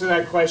able to answer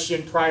that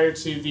question prior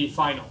to the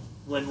final,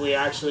 when we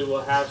actually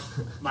will have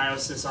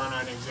meiosis on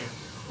an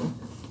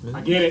exam.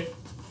 I get it.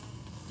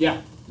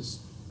 Yeah.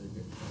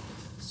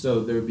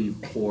 So there would be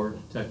 4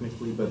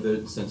 technically, but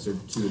since there are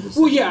 2 of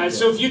the Well, yeah.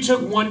 So if you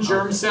took one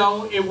germ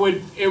cell, it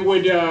would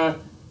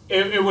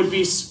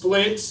be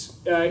split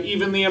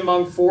evenly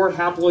among 4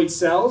 haploid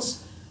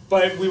cells,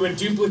 but we would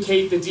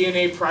duplicate the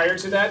DNA prior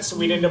to that, so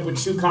we'd end up with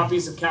 2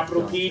 copies of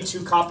capital P,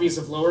 2 copies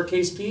of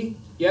lowercase p.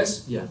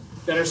 Yes. Yeah.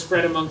 That are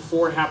spread among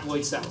 4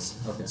 haploid cells.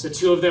 Okay. So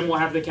 2 of them will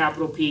have the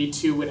capital P,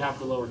 2 would have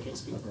the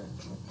lowercase p. Okay.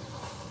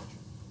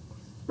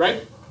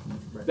 Right?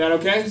 Is that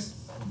okay?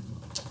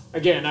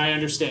 Again, I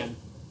understand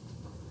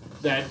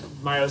that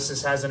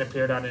meiosis hasn't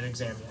appeared on an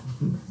exam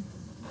yet.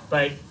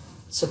 But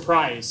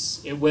surprise,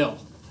 it will.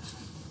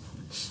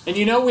 And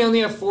you know we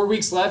only have 4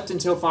 weeks left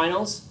until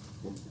finals?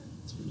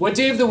 What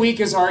day of the week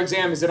is our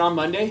exam? Is it on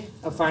Monday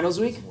of finals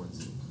week?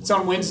 It's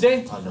on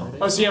Wednesday?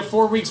 Oh, so you have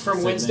 4 weeks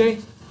from Wednesday?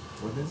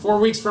 4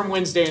 weeks from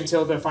Wednesday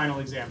until the final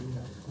exam.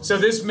 So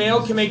this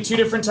male can make 2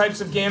 different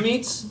types of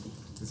gametes.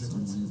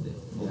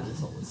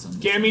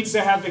 Gametes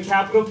that have the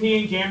capital P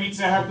and gametes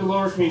that have the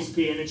lowercase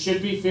p, and it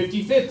should be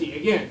 50-50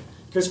 again.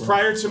 Because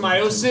prior to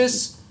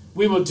meiosis,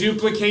 we will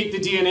duplicate the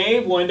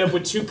DNA. We'll end up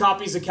with 2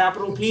 copies of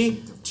capital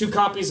P, 2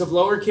 copies of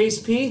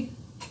lowercase p.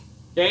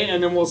 Okay,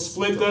 and then we'll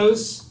split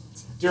those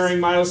during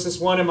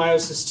meiosis 1 and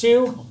meiosis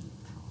 2.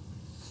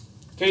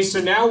 Okay, so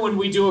now when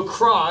we do a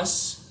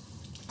cross,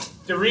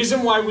 the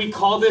reason why we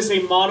call this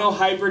a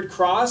monohybrid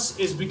cross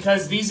is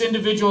because these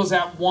individuals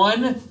at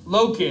one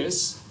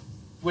locus,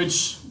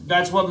 which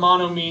that's what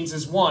mono means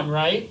is 1,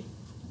 right?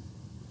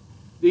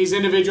 These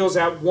individuals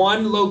at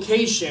one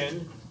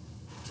location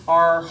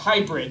are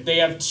hybrid. They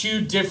have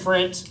two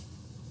different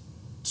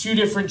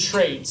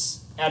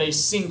traits at a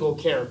single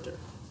character.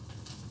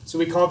 So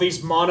we call these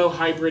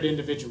monohybrid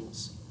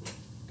individuals.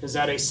 Because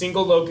at a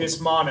single locus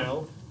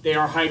mono, they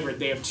are hybrid.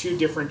 They have 2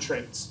 different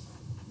traits.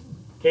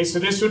 Okay, so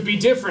this would be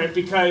different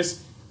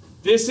because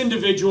this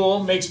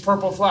individual makes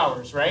purple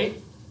flowers,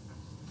 right?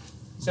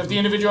 So if the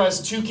individual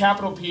has 2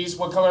 capital P's,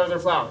 what color are their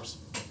flowers?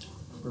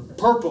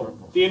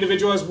 Purple. The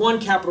individual has 1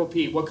 capital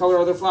P. What color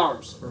are their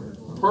flowers?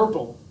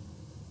 Purple.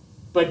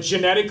 But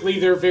genetically,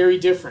 they're very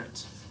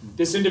different.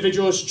 This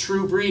individual is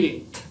true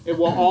breeding. It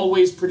will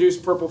always produce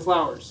purple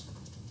flowers.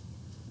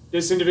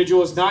 This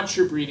individual is not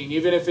true breeding.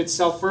 Even if it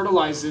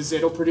self-fertilizes,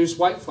 it'll produce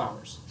white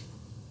flowers.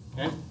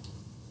 Okay?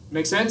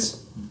 Make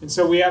sense? And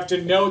so we have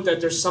to note that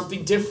there's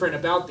something different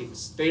about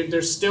these.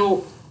 They're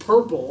still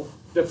purple.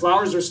 The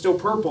flowers are still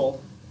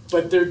purple,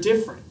 but they're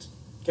different.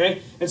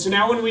 Okay? And so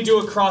now when we do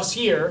a cross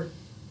here,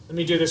 let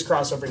me do this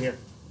cross over here.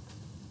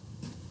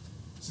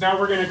 So now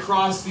we're going to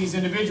cross these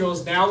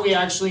individuals. Now we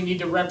actually need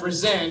to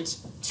represent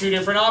 2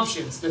 different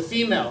options. The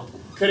female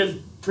could have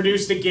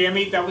produced a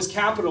gamete that was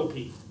capital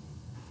P.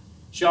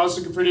 She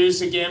also could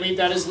produce a gamete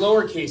that is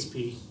lowercase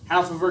p.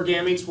 Half of her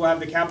gametes will have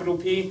the capital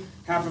P,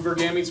 half of her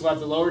gametes will have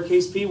the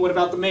lowercase p. What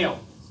about the male?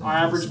 Our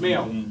average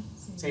male.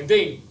 Same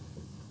thing.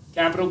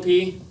 Capital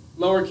P,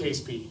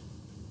 lowercase p.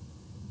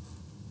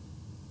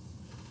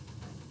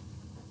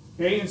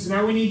 Okay, and so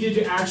now we need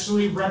to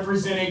actually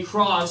represent a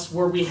cross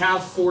where we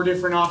have 4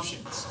 different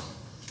options.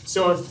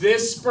 So if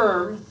this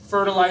sperm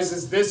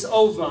fertilizes this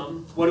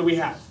ovum, what do we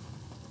have?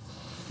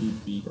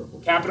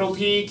 Capital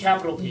P,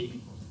 capital P.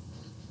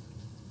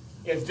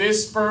 If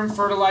this sperm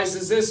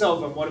fertilizes this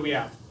ovum, what do we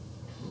have?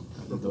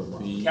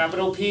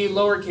 Capital P,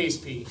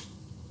 lowercase p.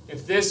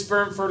 If this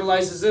sperm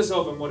fertilizes this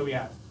ovum, what do we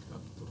have?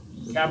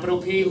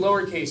 Capital P,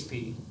 lowercase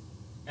p.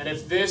 And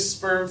if this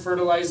sperm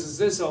fertilizes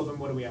this ovum,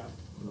 what do we have?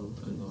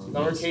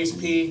 Lowercase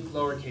p,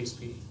 lowercase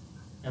p.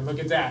 And look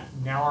at that.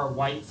 Now our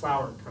white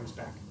flower comes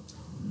back.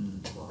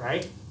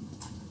 Right?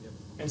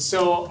 And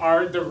so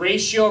the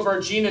ratio of our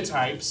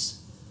genotypes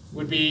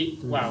would be,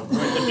 wow,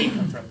 where did the B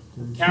come from?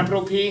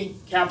 Capital P,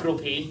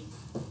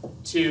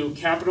 to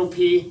capital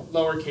P,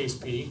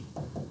 lowercase p,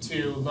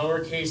 to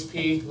lowercase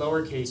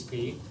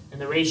p.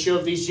 And the ratio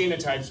of these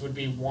genotypes would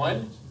be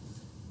 1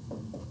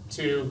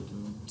 to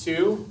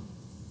 2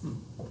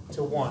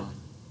 to 1.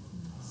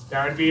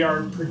 That would be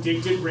our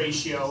predicted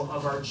ratio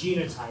of our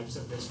genotypes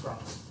of this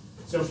cross.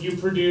 So if you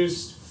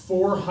produced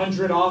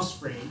 400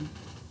 offspring,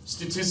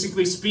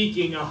 statistically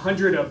speaking,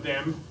 100 of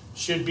them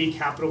should be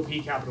capital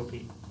P, capital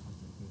P.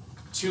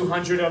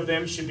 200 of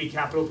them should be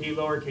capital P,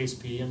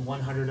 lowercase p, and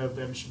 100 of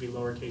them should be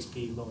lowercase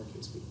p,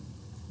 lowercase p.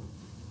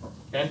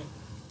 Okay?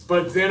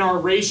 But then our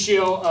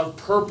ratio of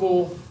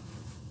purple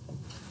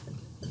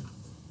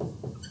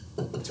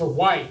to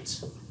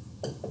white,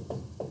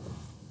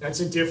 that's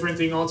a different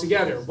thing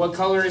altogether. What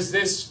color is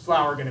this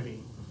flower going to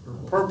be?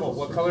 Purple.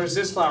 What color is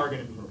this flower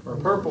going to be?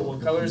 Purple.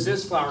 What color is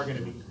this flower going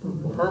to be?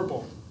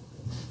 Purple.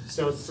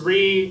 So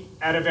 3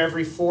 out of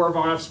every 4 of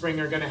our offspring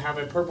are going to have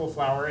a purple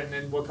flower, and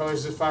then what color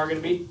is this flower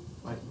going to be?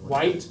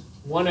 White.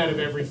 1 out of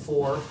every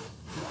 4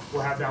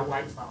 will have that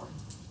white flower.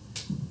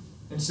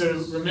 And so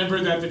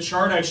remember that the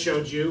chart I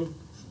showed you,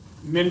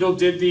 Mendel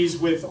did these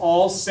with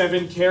all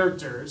 7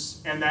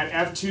 characters, and that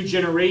F2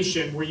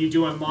 generation where you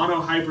do a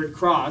monohybrid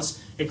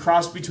cross, a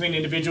cross between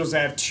individuals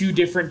that have 2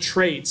 different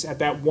traits at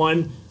that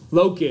one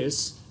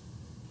locus,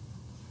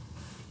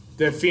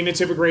 the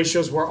phenotypic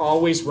ratios were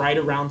always right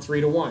around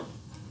 3 to 1,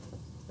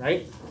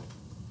 right?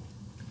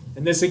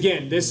 And this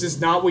again, this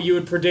is not what you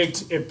would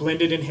predict if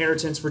blended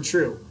inheritance were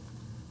true.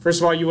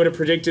 First of all, you would have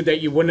predicted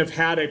that you wouldn't have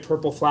had a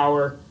purple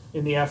flower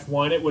in the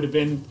F1. It would have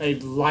been a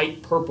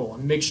light purple, a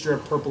mixture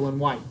of purple and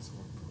white.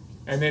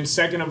 And then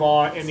second of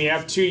all, in the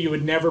F2, you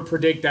would never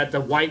predict that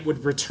the white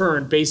would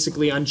return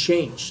basically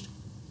unchanged.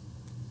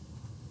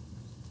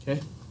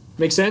 Okay,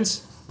 make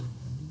sense?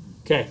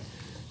 Okay,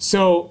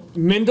 so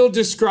Mendel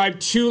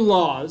described 2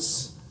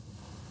 laws,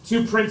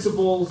 2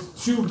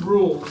 principles, 2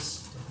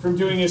 rules from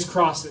doing his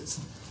crosses.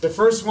 The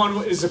first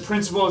one is the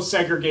principle of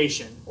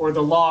segregation, or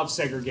the law of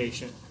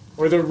segregation,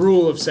 or the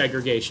rule of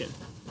segregation.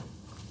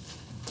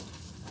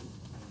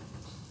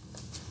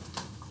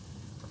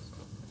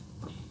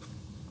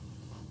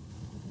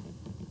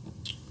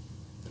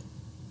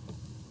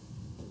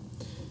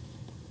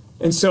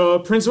 And so a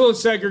principle of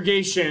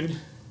segregation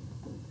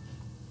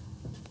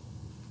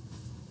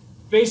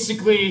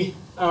basically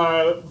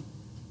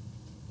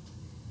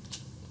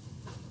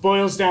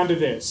boils down to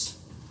this,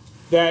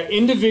 that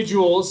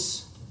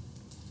individuals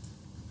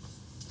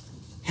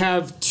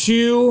have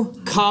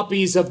 2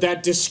 copies of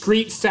that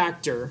discrete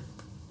factor,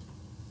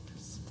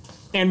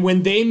 and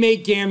when they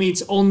make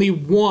gametes, only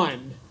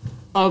one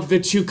of the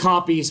 2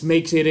 copies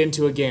makes it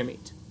into a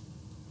gamete.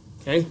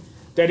 Okay?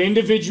 That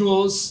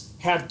individuals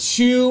have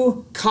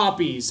 2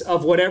 copies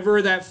of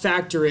whatever that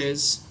factor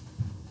is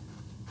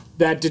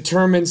that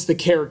determines the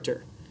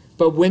character.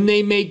 But when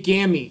they make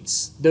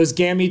gametes, those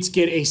gametes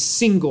get a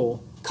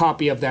single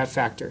copy of that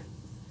factor.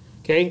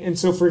 Okay, and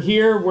so for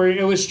here, we're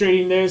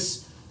illustrating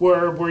this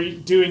where we're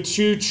doing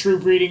 2 true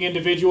breeding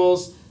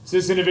individuals. So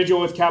this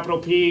individual with capital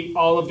P,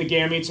 all of the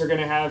gametes are going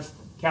to have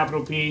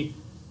capital P.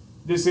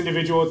 This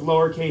individual with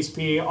lowercase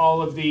p,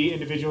 all of the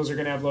individuals are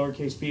going to have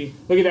lowercase p.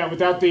 Look at that,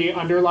 without the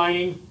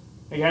underlining.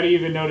 Like, how do you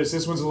even notice?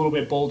 This one's a little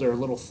bit bolder, a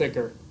little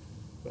thicker.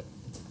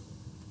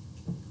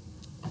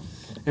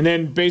 And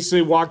then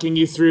basically walking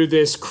you through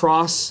this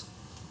cross.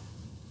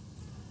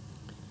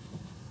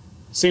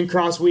 Same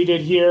cross we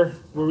did here,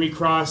 where we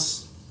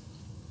cross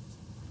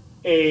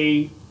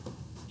a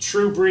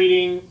true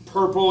breeding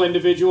purple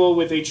individual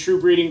with a true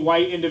breeding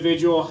white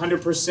individual.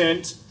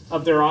 100%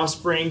 of their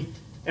offspring,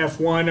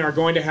 F1, are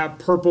going to have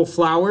purple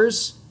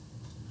flowers,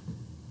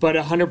 but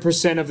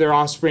 100% of their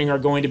offspring are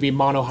going to be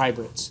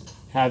monohybrids.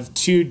 Have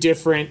 2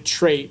 different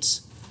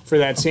traits for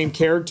that same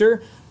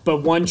character, but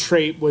one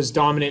trait was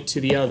dominant to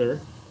the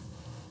other.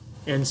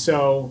 And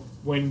so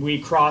when we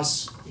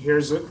cross,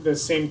 here's the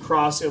same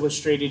cross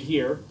illustrated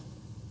here.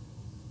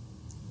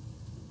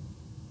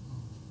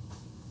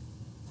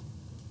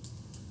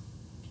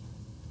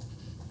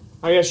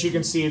 I guess you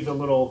can see the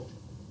little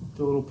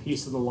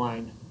piece of the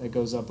line that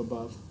goes up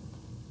above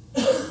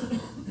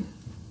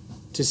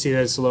to see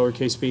that it's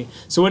lowercase p.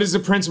 So what is the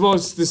principle?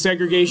 It's the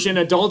segregation.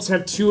 Adults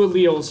have 2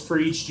 alleles for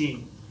each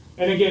gene.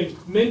 And again,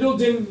 Mendel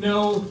didn't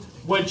know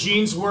what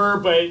genes were,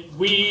 but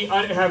we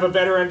have a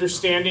better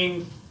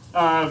understanding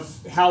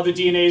of how the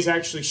DNA is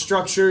actually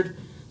structured.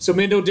 So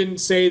Mendel didn't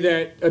say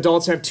that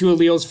adults have 2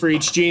 alleles for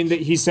each gene.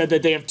 That he said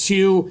that they have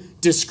 2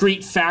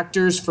 discrete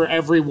factors for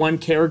every one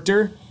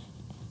character.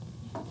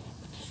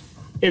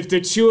 If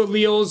the 2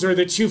 alleles or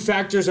the 2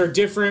 factors are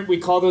different, we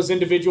call those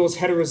individuals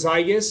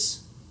heterozygous.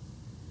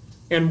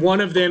 And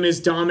one of them is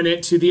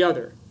dominant to the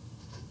other.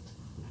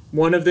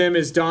 One of them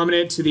is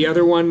dominant to the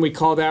other one. We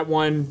call that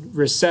one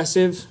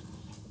recessive.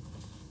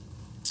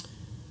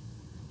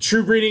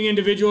 True breeding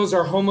individuals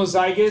are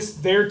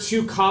homozygous. Their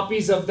 2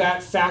 copies of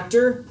that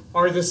factor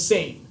are the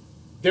same.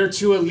 Their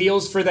 2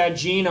 alleles for that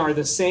gene are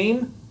the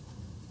same.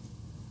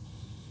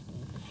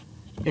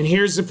 And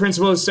here's the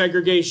principle of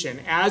segregation.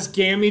 As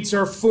gametes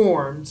are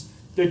formed,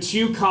 the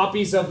 2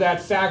 copies of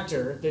that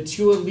factor, the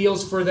 2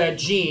 alleles for that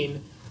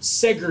gene,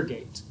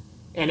 segregate.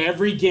 And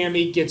every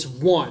gamete gets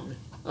 1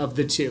 of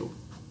the 2.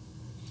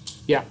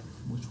 Yeah?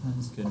 Which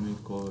ones can we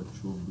call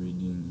true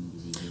breeding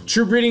individuals?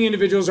 True breeding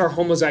individuals are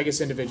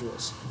homozygous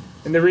individuals.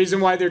 And the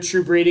reason why they're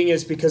true breeding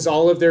is because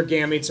all of their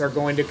gametes are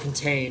going to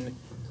contain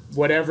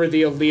whatever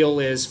the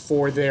allele is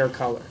for their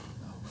color.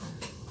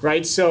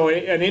 Right? So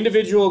an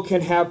individual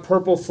can have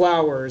purple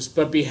flowers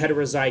but be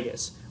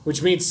heterozygous,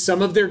 which means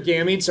some of their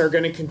gametes are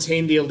going to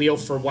contain the allele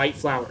for white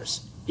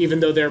flowers, even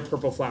though they're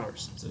purple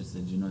flowers. So it's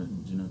the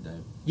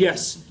genotype?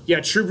 Yes. Yeah,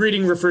 true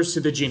breeding refers to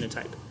the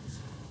genotype.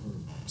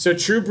 So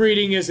true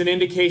breeding is an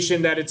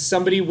indication that it's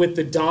somebody with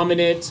the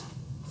dominant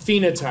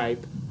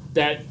phenotype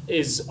that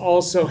is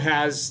also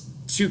has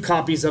 2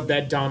 copies of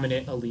that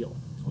dominant allele.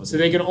 So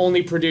they can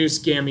only produce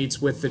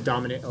gametes with the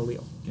dominant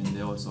allele. Can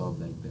they also have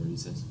like the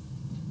recessive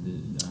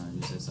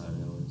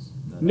alleles?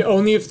 No,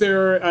 only if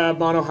they're a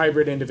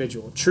monohybrid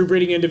individual. True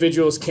breeding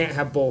individuals can't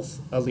have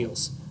both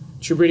alleles.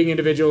 True breeding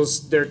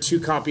individuals, their 2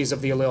 copies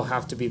of the allele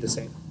have to be the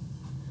same.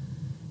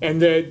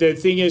 And the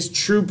thing is,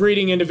 true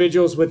breeding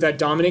individuals with that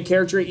dominant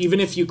character, even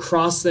if you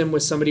cross them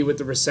with somebody with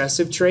the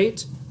recessive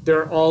trait,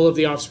 all of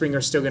the offspring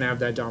are still going to have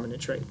that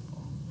dominant trait.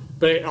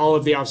 But all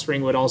of the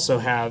offspring would also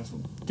have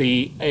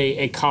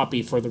a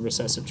copy for the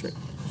recessive trait.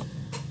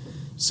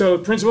 So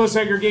principle of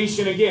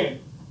segregation again.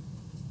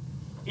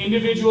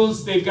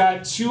 Individuals, they've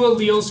got 2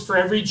 alleles for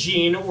every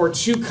gene or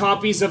 2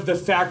 copies of the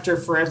factor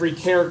for every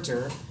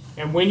character.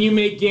 And when you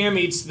make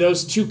gametes,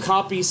 those 2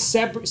 copies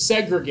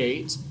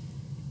segregate,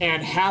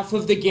 and half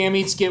of the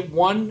gametes get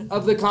one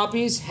of the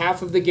copies,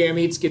 half of the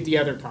gametes get the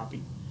other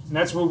copy. And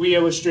that's what we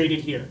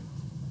illustrated here,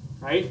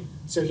 right?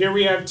 So here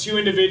we have 2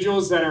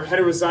 individuals that are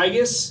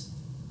heterozygous.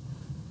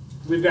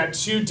 We've got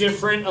 2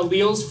 different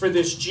alleles for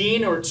this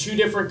gene or 2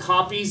 different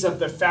copies of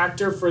the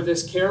factor for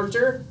this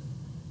character.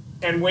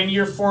 And when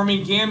you're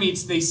forming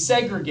gametes, they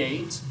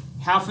segregate.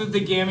 Half of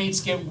the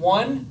gametes get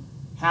one,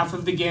 half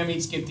of the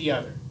gametes get the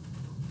other.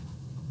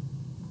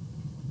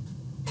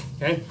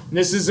 Okay? And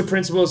this is the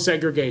principle of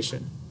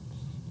segregation.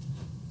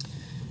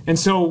 And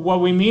so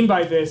what we mean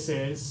by this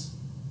is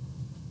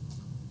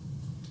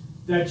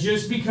that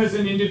just because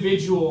an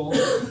individual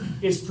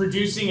is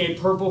producing a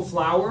purple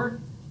flower,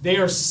 they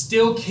are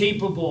still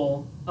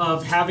capable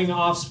of having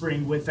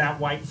offspring with that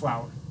white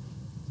flower,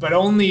 but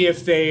only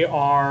if they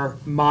are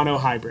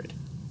monohybrid.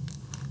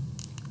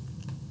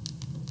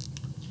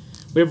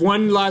 We have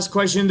one last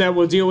question that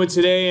we'll deal with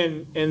today,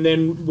 and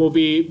then we'll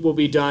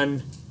be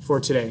done for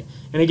today.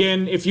 And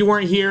again, if you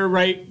weren't here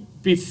right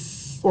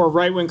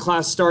when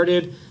class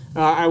started,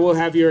 I will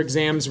have your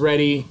exams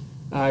ready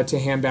to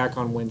hand back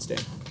on Wednesday.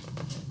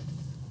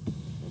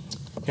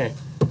 Okay.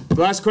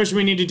 The last question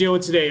we need to deal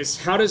with today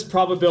is, how does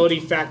probability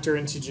factor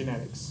into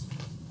genetics?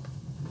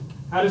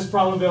 How does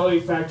probability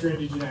factor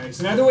into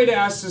genetics? Another way to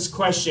ask this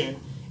question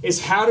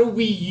is, how do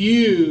we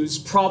use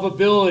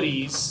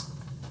probabilities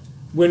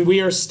when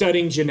we are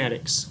studying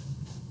genetics?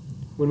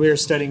 When we are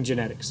studying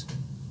genetics.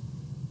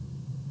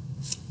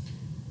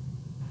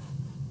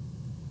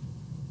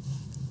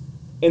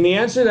 And the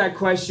answer to that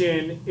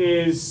question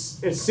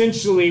is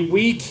essentially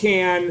we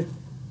can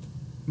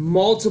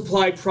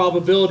multiply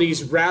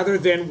probabilities rather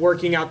than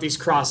working out these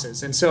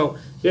crosses. And so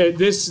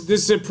this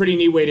is a pretty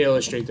neat way to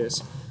illustrate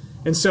this.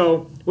 And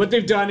so what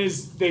they've done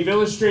is they've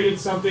illustrated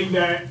something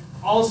that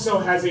also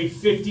has a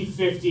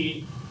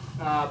 50-50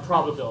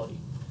 probability.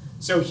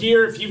 So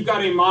here, if you've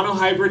got a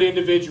monohybrid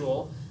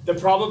individual, the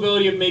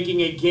probability of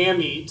making a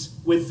gamete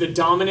with the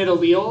dominant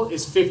allele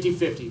is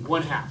 50-50,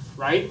 1/2,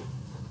 right?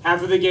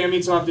 Half of the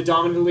gametes will have the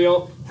dominant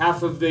allele,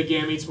 half of the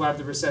gametes will have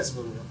the recessive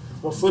allele.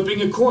 Well,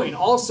 flipping a coin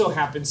also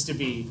happens to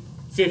be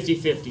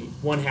 50-50,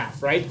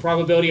 1/2, right? The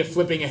probability of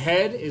flipping a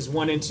head is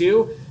 1 and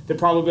 2. The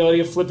probability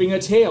of flipping a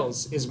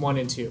tails is 1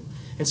 and 2.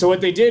 And so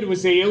what they did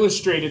was they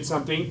illustrated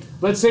something.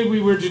 Let's say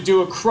we were to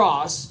do a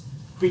cross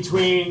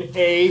between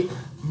a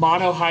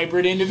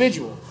monohybrid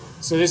individual.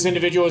 So this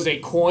individual is a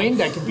coin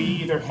that can be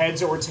either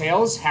heads or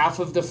tails. Half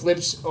of the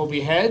flips will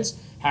be heads,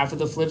 half of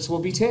the flips will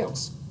be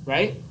tails,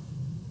 right?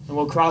 And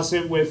we'll cross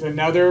it with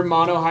another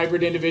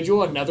monohybrid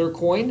individual, another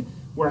coin,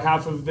 where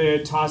half of the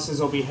tosses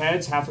will be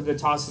heads, half of the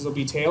tosses will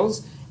be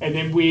tails, and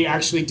then we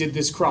actually did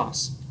this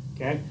cross,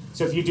 okay?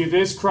 So if you do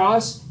this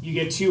cross, you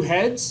get 2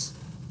 heads,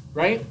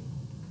 right?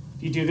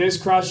 If you do this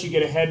cross, you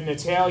get a head and a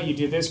tail. You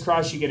do this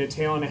cross, you get a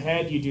tail and a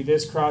head. You do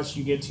this cross,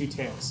 you get 2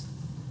 tails.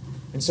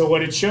 And so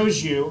what it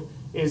shows you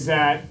is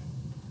that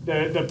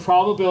the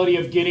probability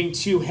of getting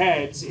 2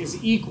 heads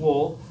is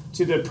equal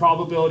to the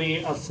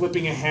probability of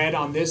flipping a head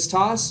on this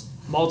toss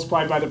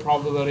multiplied by the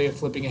probability of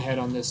flipping a head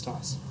on this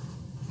toss,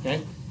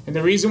 okay? And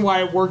the reason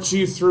why I worked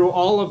you through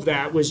all of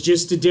that was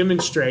just to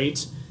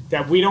demonstrate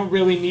that we don't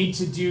really need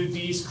to do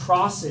these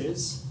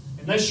crosses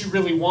unless you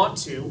really want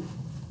to.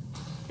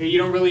 Okay, you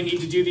don't really need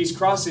to do these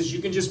crosses. You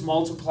can just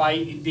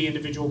multiply the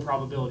individual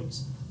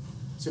probabilities.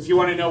 So if you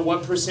want to know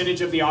what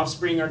percentage of the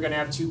offspring are going to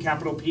have 2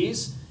 capital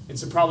P's,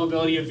 it's the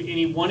probability of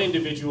any one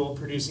individual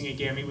producing a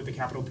gamete with a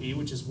capital P,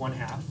 which is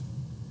 1/2,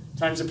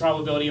 times the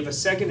probability of a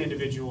second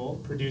individual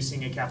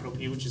producing a capital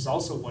P, which is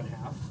also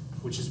 1/2,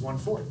 which is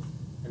 1/4.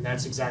 And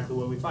that's exactly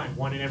what we find.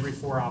 1 in every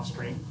 4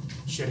 offspring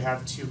should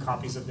have 2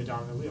 copies of the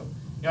dominant allele.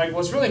 You're like, well,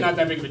 it's really not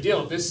that big of a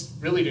deal. This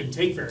really didn't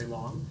take very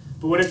long.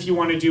 But what if you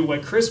want to do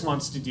what Chris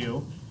wants to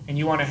do, and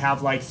you want to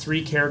have like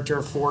 3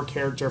 character, 4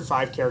 character,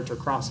 5 character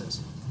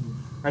crosses?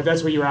 Right?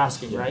 That's what you're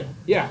asking, right?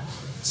 Yeah.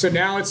 So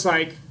now it's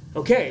like,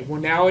 okay, well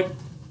now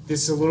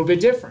this is a little bit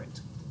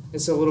different.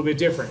 It's a little bit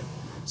different.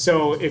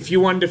 So if you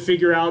wanted to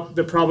figure out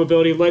the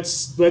probability,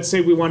 let's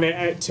say we want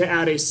to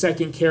add a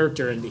second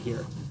character into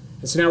here.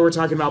 And so now we're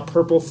talking about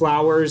purple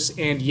flowers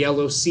and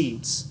yellow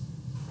seeds.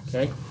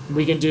 Okay?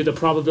 We can do the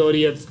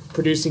probability of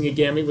producing a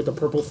gamete with a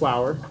purple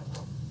flower,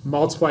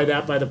 multiply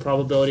that by the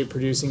probability of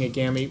producing a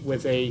gamete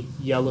with a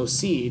yellow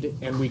seed,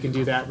 and we can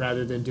do that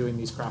rather than doing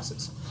these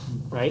crosses,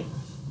 right?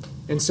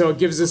 And so it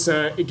gives us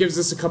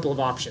a couple of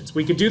options.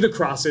 We could do the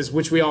crosses,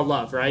 which we all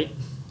love, right?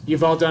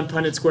 You've all done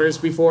Punnett squares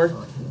before,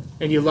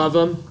 and you love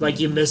them, like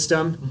you missed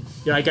them.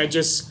 You're like,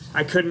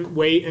 I couldn't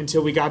wait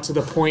until we got to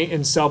the point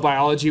in cell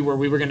biology where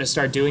we were going to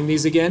start doing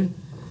these again.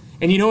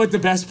 And you know what the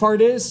best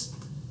part is?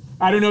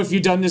 I don't know if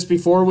you've done this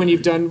before when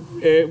you've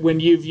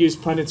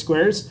used Punnett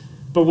squares,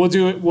 but we'll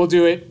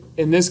do it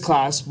in this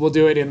class. We'll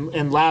do it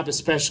in lab,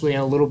 especially,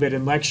 and a little bit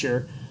in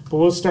lecture. But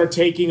we'll start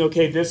taking,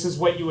 okay, this is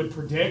what you would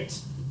predict,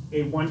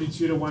 a 1 to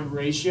 2 to 1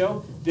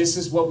 ratio. This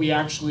is what we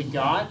actually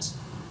got.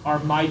 Are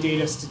my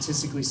data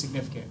statistically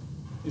significant?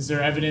 Is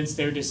there evidence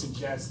there to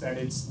suggest that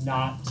it's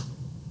not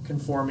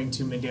conforming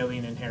to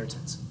Mendelian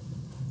inheritance?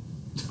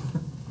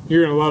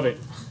 You're going to love it.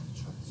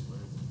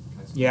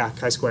 Yeah,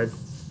 chi-squared.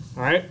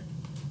 All right.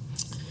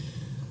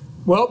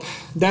 Well,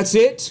 that's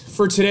it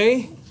for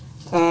today.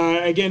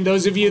 Again,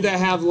 those of you that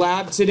have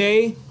lab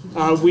today,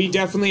 we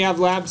definitely have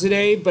lab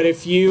today, but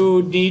if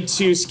you need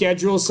to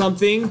schedule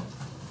something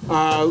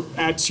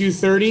at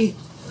 2:30,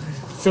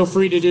 feel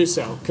free to do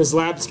so, because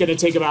lab's going to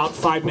take about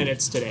 5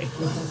 minutes today.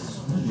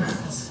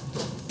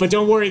 But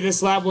don't worry,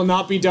 this lab will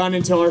not be done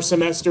until our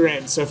semester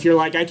ends. So if you're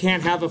like, I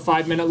can't have a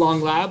 5-minute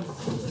long lab,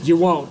 you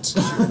won't.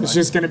 It's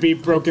just going to be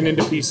broken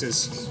into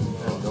pieces.